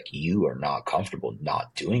comfortable, like you are not comfortable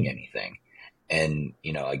not doing anything. And,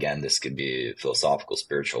 again, this could be philosophical,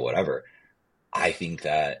 spiritual, whatever. I think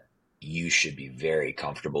that you should be very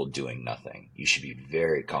comfortable doing nothing. You should be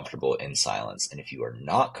very comfortable in silence. And if you are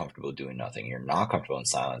not comfortable doing nothing, you're not comfortable in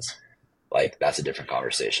silence, like that's a different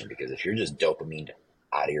conversation. Because if you're just dopamine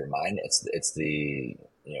out of your mind, it's the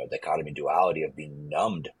dichotomy duality of being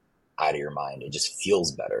numbed out of your mind. It just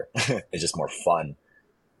feels better. It's just more fun.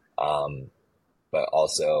 But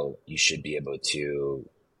also you should be able to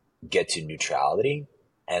get to neutrality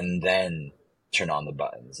and then turn on the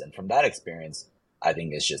buttons. And from that experience, I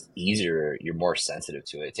think it's just easier. You're more sensitive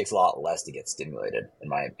to it. It takes a lot less to get stimulated.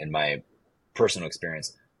 In my personal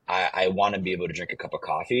experience, I want to be able to drink a cup of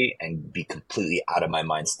coffee and be completely out of my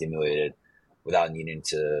mind stimulated without needing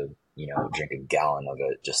to, drink a gallon of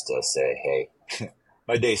it just to say, hey,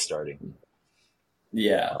 my day's starting.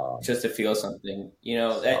 Yeah, just to feel something.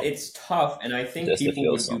 It's tough, and I think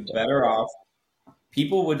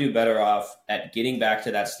people would do better off at getting back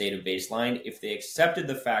to that state of baseline if they accepted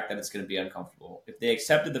the fact that it's going to be uncomfortable. If they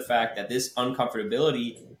accepted the fact that this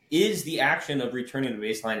uncomfortability is the action of returning to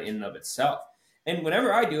baseline in and of itself. And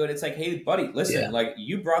whenever I do it, it's like, hey, buddy, listen, like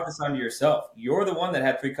you brought this onto yourself. You're the one that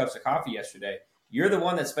had 3 cups of coffee yesterday. You're the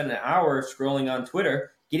one that spent an hour scrolling on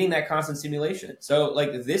Twitter getting that constant stimulation. So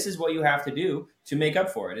like this is what you have to do to make up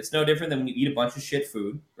for it. It's no different than when you eat a bunch of shit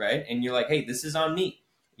food, right? And you're like, hey, this is on me.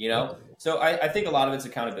 So I think a lot of it's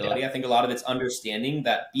accountability. I think a lot of it's understanding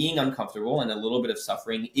that being uncomfortable and a little bit of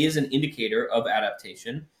suffering is an indicator of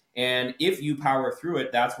adaptation. And if you power through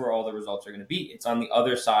it, that's where all the results are going to be. It's on the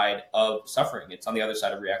other side of suffering. It's on the other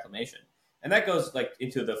side of reacclimation. And that goes like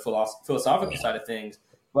into the philosophical side of things.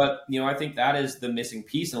 But, I think that is the missing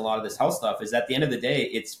piece in a lot of this health stuff is at the end of the day,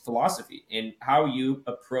 it's philosophy, and how you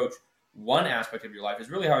approach one aspect of your life is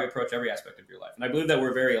really how you approach every aspect of your life. And I believe that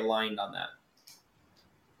we're very aligned on that.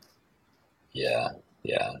 Yeah,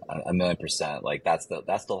 1,000,000%. Like that's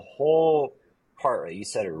the whole part, right? You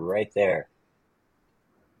said it right there.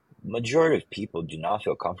 Majority of people do not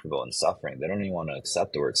feel comfortable in suffering. They don't even want to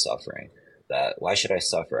accept the word suffering. That why should I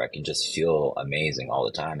suffer? I can just feel amazing all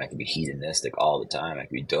the time. I can be hedonistic all the time. I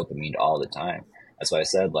can be dopamine all the time. That's why I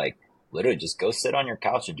said, like, literally just go sit on your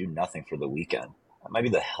couch and do nothing for the weekend. That might be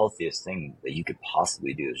the healthiest thing that you could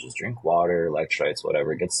possibly do is just drink water, electrolytes,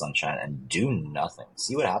 whatever, get sunshine, and do nothing.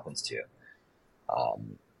 See what happens to you.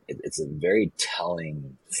 It's a very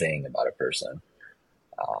telling thing about a person.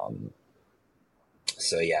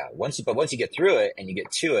 So yeah, once you get through it and you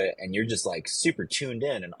get to it and you're just like super tuned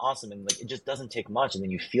in and awesome and like it just doesn't take much and then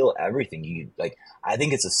you feel everything. I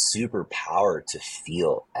think it's a superpower to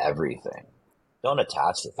feel everything. Don't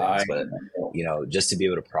attach to things, but just to be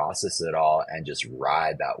able to process it all and just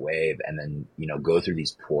ride that wave and then, go through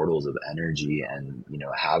these portals of energy and,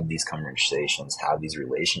 have these conversations, have these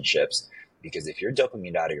relationships. Because if you're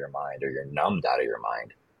dopamine out of your mind or you're numbed out of your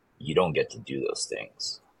mind, you don't get to do those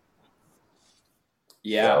things.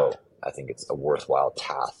 Yeah. So I think it's a worthwhile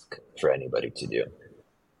task for anybody to do.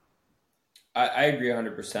 I agree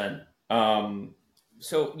 100%.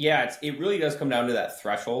 So yeah, it really does come down to that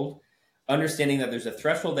threshold, understanding that there's a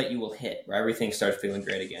threshold that you will hit where everything starts feeling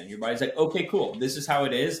great again. Your body's like, okay, cool. This is how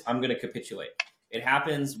it is. I'm going to capitulate. It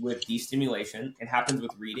happens with destimulation. It happens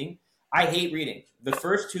with reading. I hate reading. The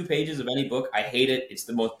first 2 pages of any book, I hate it. It's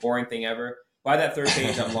the most boring thing ever. By that 3rd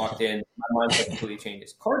page, I'm locked in. My mindset completely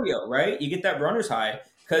changes. Cardio, right? You get that runner's high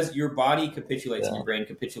because your body capitulates and your brain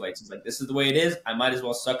capitulates. It's like, this is the way it is. I might as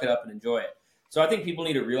well suck it up and enjoy it. So I think people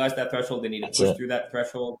need to realize that threshold. They need to push through that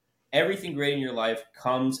threshold. Everything great in your life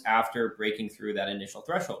comes after breaking through that initial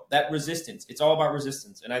threshold. That resistance. It's all about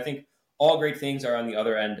resistance. And I think all great things are on the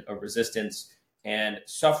other end of resistance. And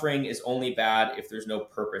suffering is only bad if there's no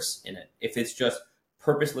purpose in it. If it's just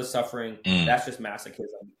purposeless suffering, that's just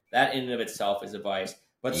masochism. That in and of itself is a vice.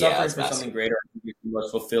 But suffering for something greater is the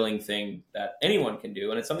most fulfilling thing that anyone can do.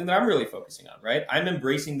 And it's something that I'm really focusing on, right? I'm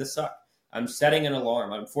embracing the suck. I'm setting an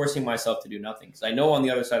alarm. I'm forcing myself to do nothing. Because I know on the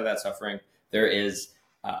other side of that suffering, there is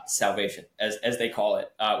salvation, as they call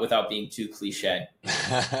it, without being too cliche.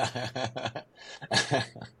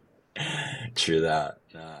 True that.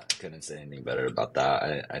 I couldn't say anything better about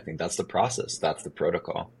that. I think that's the process. That's the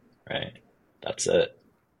protocol, right? That's it.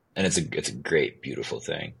 And it's a great, beautiful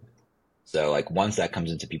thing. So like once that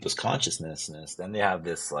comes into people's consciousness, then they have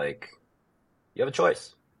this like, you have a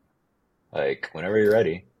choice. Like whenever you're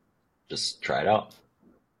ready, just try it out.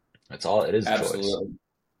 That's all it is. Absolutely. A choice.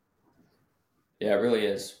 Yeah, it really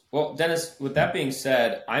is. Well, Dennis, with that being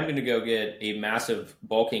said, I'm going to go get a massive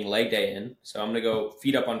bulking leg day in. So I'm going to go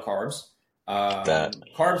feed up on carbs.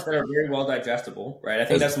 Carbs that are very well digestible, right? I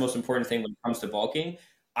think that's the most important thing when it comes to bulking.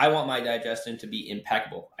 I want my digestion to be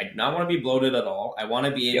impeccable. I do not want to be bloated at all. I want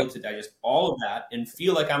to be able Yep. to digest all of that and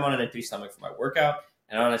feel like I'm on an empty stomach for my workout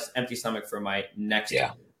and on an empty stomach for my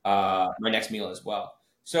Yeah. next meal as well.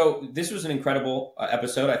 So this was an incredible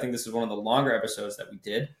episode. I think this is one of the longer episodes that we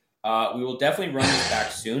did. We will definitely run this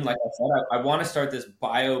back soon. Like I said, I want to start this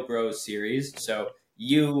Bio Bros series. So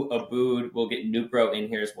you, Abood, will get Nucro in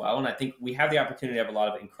here as well. And I think we have the opportunity to have a lot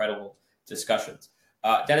of incredible discussions.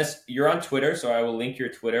 Denis, you're on Twitter, so I will link your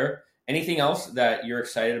Twitter. Anything else that you're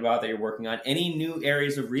excited about that you're working on? Any new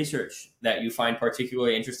areas of research that you find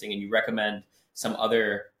particularly interesting and you recommend some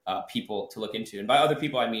other people to look into? And by other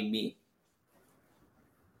people, I mean me.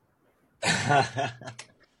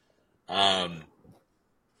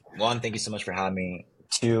 One, thank you so much for having me.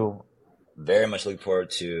 Two, very much look forward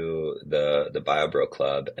to the BioBro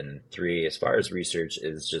Club. And three, as far as research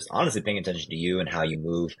is just honestly paying attention to you and how you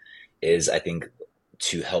move is, I think,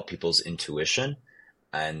 to help people's intuition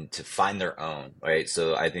and to find their own, right?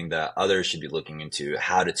 So I think that others should be looking into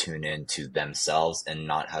how to tune into themselves and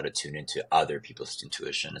not how to tune into other people's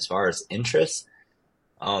intuition. As far as interests,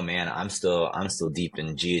 oh man, I'm still deep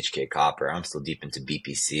in GHK Copper. I'm still deep into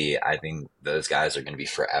BPC. I think those guys are going to be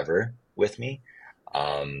forever with me.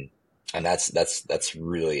 And that's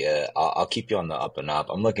really it. I'll keep you on the up and up.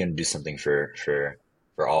 I'm looking to do something for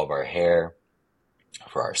all of our hair,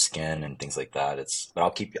 for our skin and things like that. But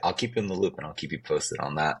I'll keep you in the loop and I'll keep you posted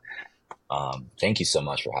on that. Thank you so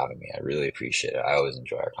much for having me. I really appreciate it. I always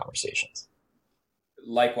enjoy our conversations.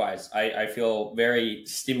 Likewise, I feel very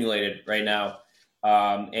stimulated right now.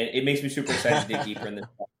 And it makes me super excited to dig deeper in this.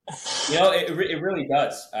 It really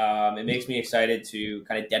does. It makes me excited to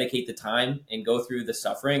kind of dedicate the time and go through the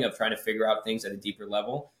suffering of trying to figure out things at a deeper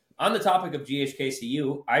level. On the topic of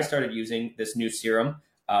GHKCU, I started using this new serum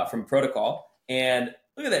from Protocol. And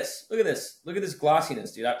look at this. Look at this. Look at this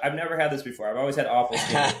glossiness, dude. I've never had this before. I've always had awful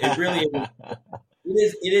skin. It really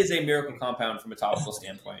is. It is a miracle compound from a topical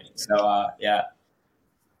standpoint. So, yeah.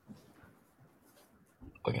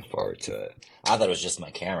 Looking forward to it. I thought it was just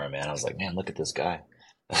my camera, man. I was like, man, look at this guy.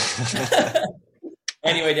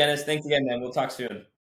 Anyway, Denis, thanks again, man. We'll talk soon.